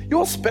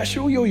 You're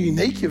special, you're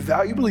unique, you're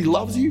valuable. He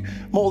loves you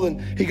more than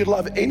he could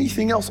love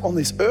anything else on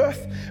this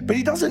earth, but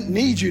he doesn't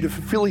need you to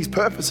fulfill his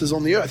purposes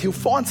on the earth. He'll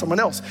find someone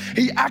else.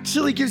 He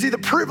actually gives you the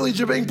privilege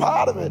of being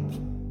part of it.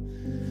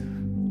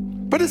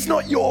 But it's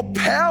not your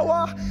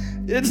power.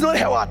 It's not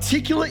how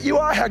articulate you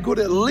are, how good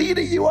a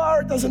leader you are.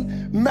 It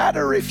doesn't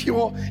matter if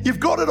you've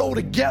got it all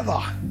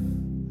together.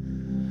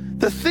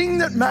 The thing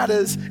that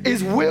matters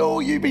is,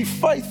 will you be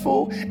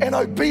faithful and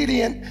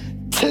obedient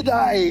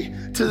today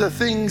to the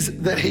things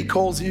that he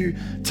calls you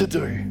to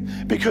do?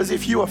 Because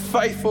if you are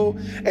faithful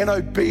and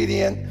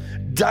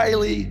obedient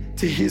daily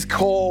to his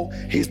call,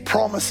 his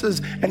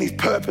promises and his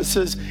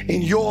purposes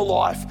in your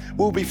life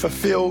will be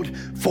fulfilled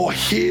for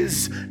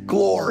his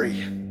glory.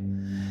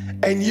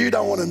 And you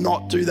don't want to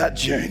not do that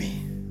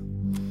journey,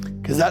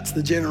 because that's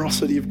the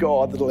generosity of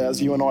God that allows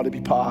you and I to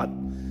be part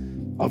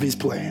of his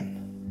plan.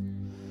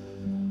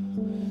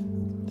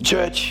 The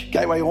church,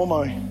 Gateway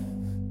Ormeau,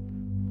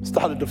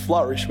 started to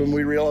flourish when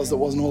we realized it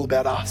wasn't all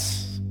about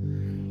us,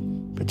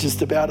 but but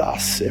just about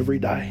us every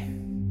day.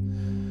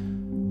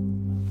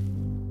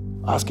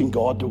 Asking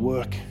God to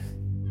work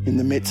in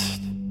the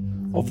midst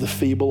of the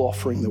feeble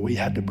offering that we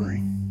had to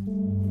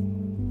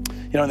bring.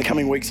 You know, in the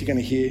coming weeks, you're going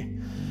to hear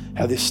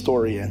how this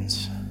story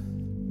ends.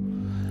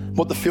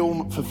 What the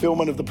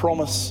fulfillment of the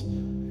promise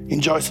in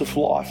Joseph's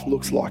life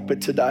looks like.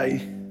 But today,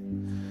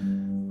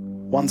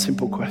 one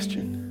simple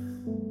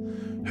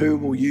question. Who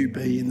will you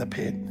be in the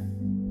pit?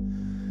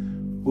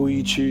 Will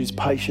you choose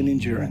patient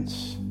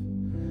endurance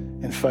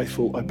and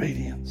faithful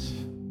obedience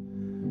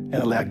and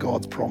allow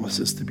God's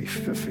promises to be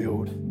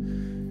fulfilled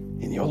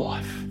in your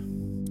life?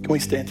 Can we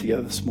stand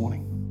together this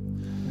morning?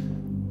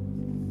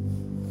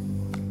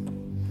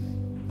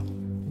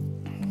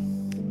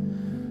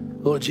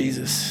 Lord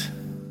Jesus,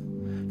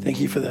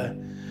 thank you for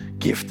the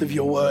gift of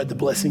your word, the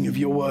blessing of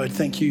your word.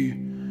 Thank you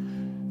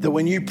that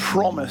when you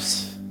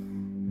promise,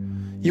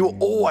 you are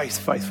always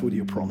faithful to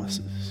your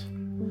promises.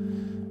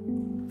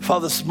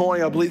 Father, this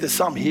morning I believe there's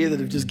some here that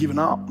have just given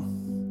up.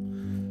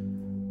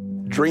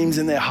 Dreams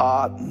in their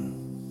heart,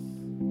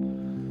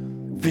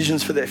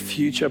 visions for their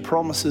future,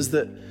 promises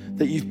that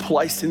you've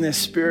placed in their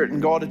spirit,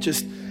 and God, it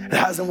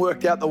hasn't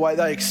worked out the way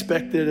they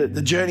expected it.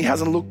 The journey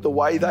hasn't looked the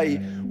way they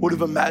would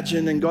have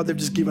imagined, and God, they've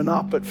just given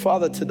up. But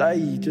Father, today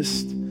you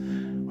just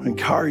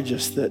encourage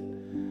us that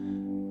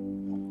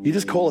you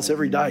just call us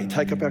every day,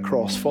 take up our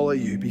cross, follow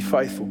you, be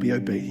faithful, be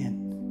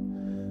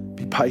obedient,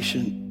 be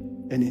patient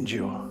and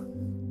endure.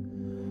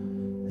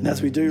 And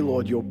as we do,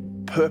 Lord, your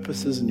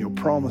purposes and your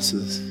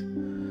promises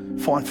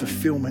find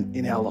fulfillment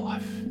in our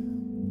life.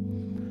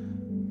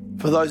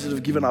 For those that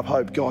have given up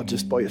hope, God,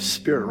 just by your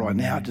Spirit right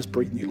now, just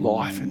breathe new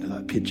life into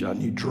that picture,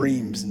 new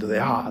dreams into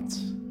their hearts.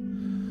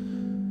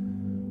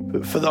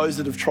 But for those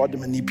that have tried to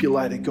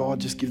manipulate it,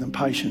 God, just give them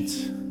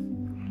patience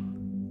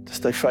to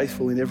stay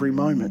faithful in every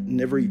moment,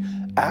 in every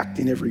act,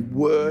 in every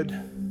word.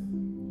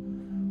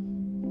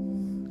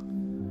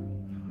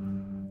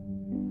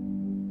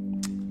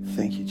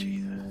 Thank you,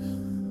 Jesus.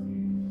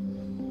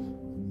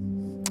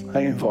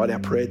 I invite our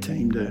prayer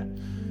team to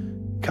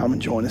come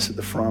and join us at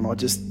the front. I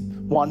just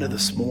wonder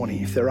this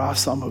morning if there are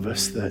some of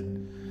us that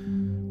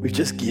we've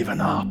just given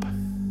up.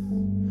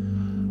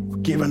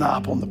 We've given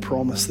up on the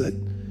promise that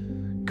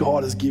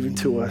God has given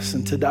to us,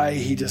 and today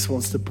he just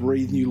wants to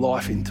breathe new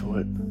life into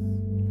it.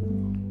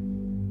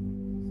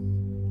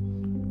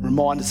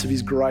 Remind us of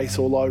his grace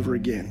all over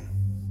again.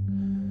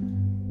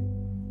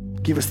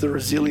 Give us the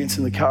resilience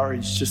and the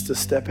courage just to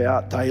step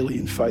out daily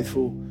in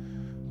faithful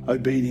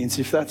obedience.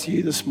 If that's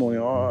you this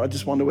morning, I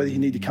just wonder whether you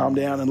need to come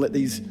down and let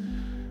these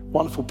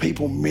wonderful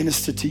people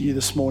minister to you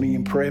this morning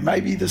in prayer.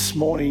 Maybe this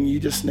morning you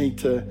just need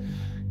to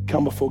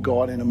come before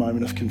God in a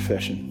moment of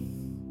confession.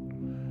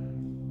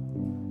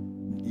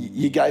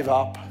 You gave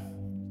up,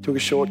 took a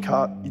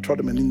shortcut, you tried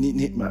to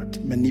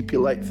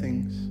manipulate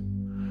things.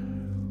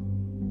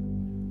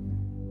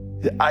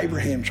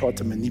 Abraham tried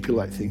to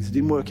manipulate things. It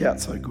didn't work out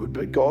so good,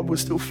 but God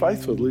was still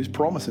faithful to his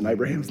promise in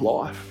Abraham's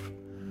life.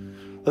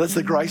 That's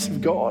the grace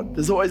of God.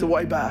 There's always a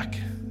way back.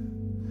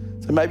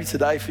 So maybe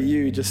today for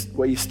you, just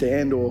where you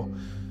stand or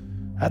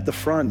at the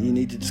front, you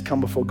need to just come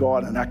before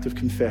God in an act of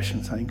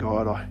confession, saying,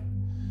 God, I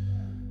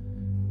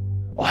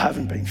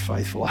haven't been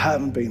faithful. I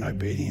haven't been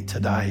obedient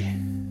today.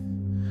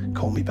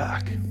 Call me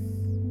back.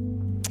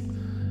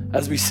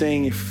 As we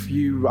sing, if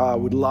you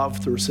would love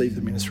to receive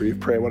the ministry of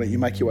prayer, why don't you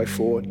make your way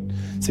forward,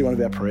 see one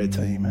of our prayer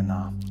team, and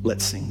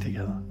let's sing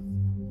together.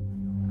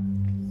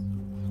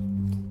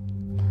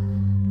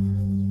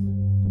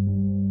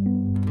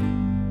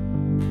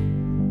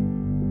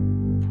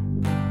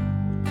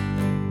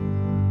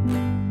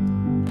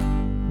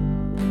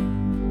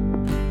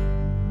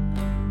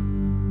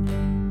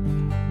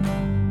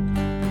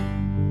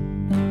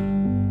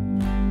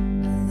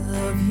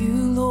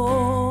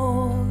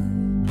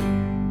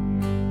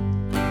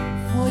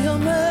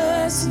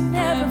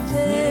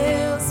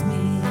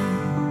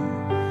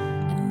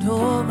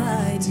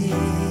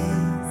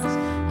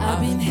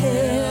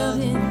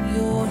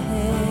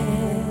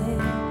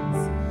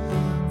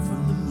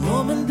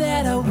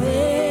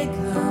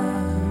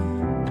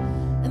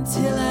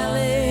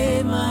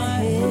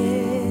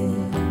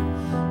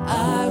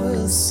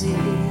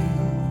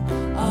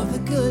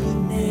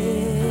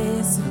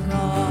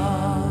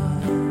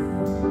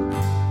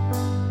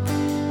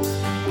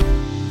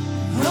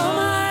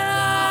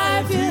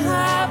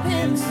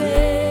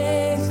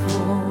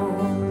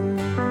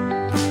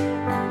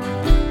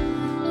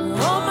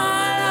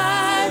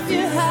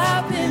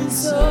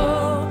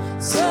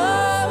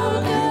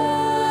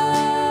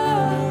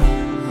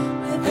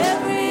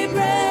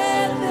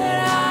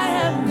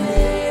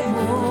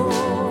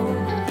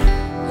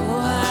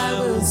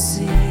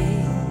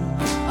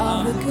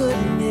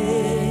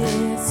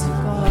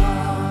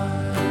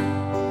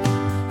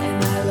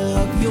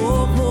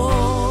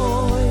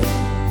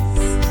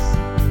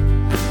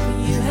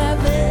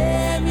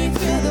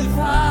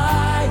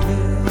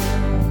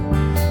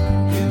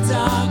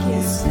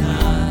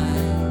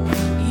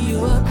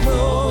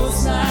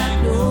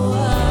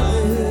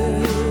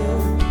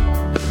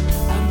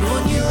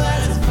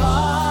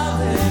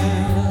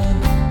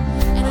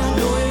 I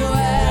know you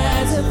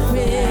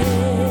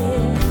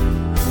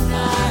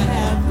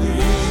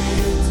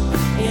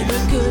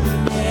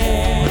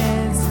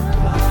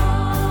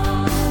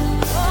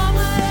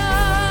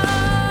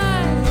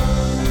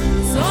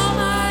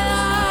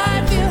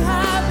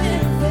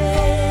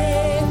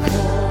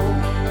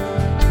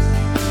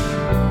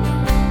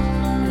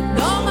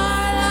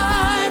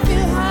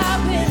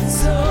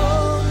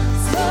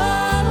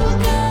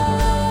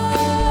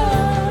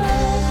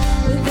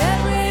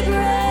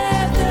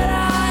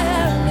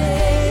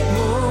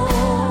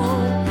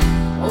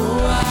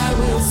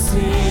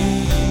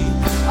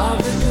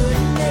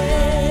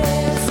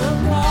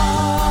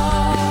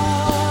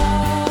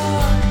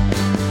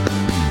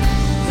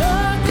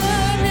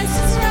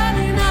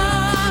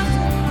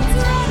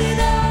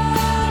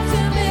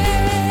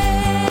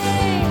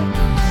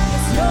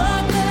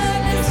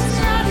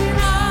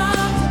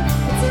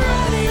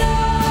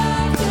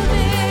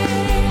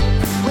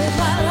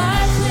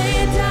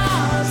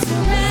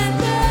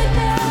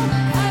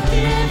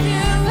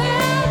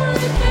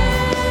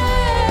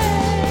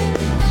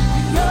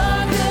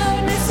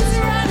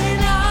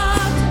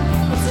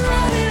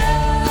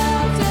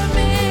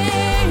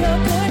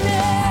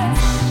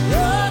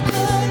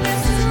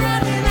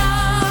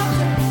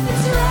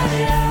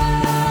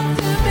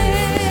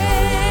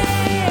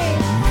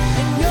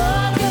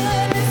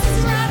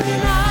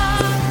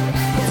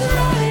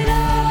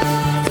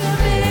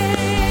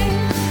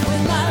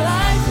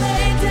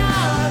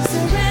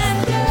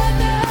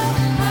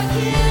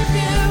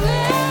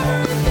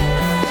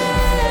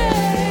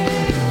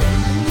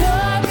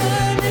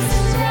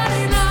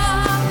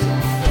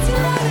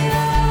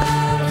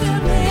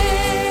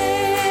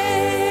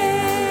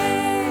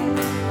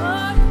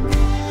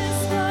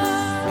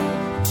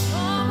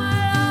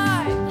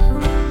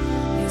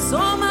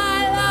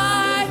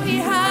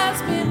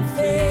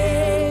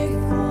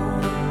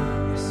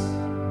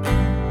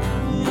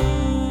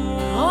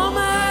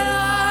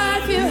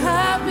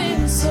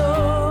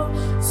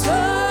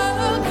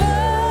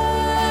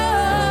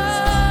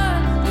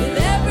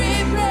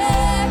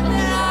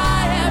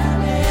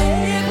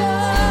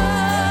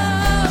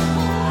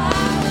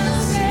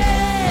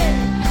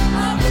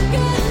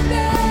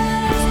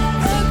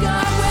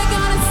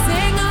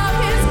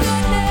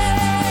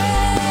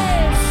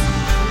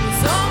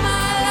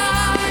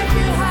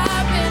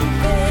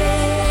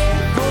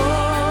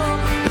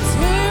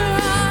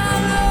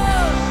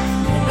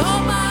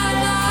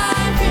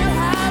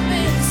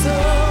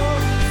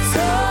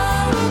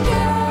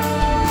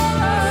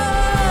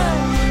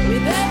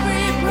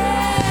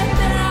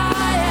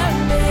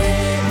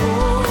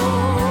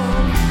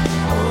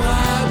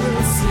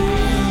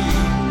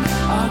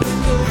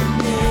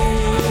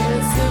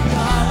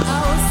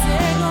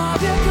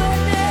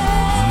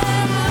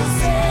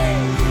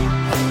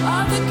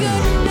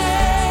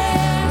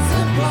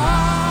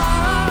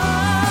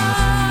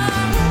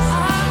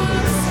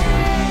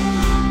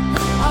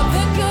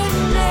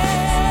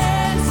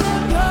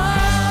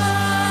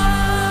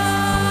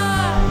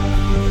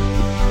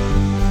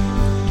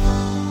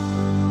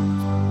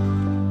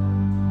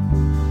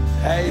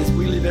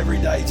live every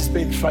day just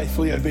being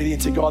faithfully obedient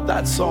to God,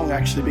 that song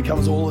actually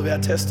becomes all of our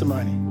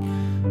testimony.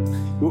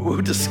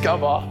 We'll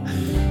discover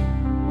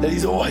that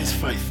he's always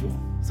faithful.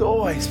 He's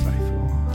always faithful.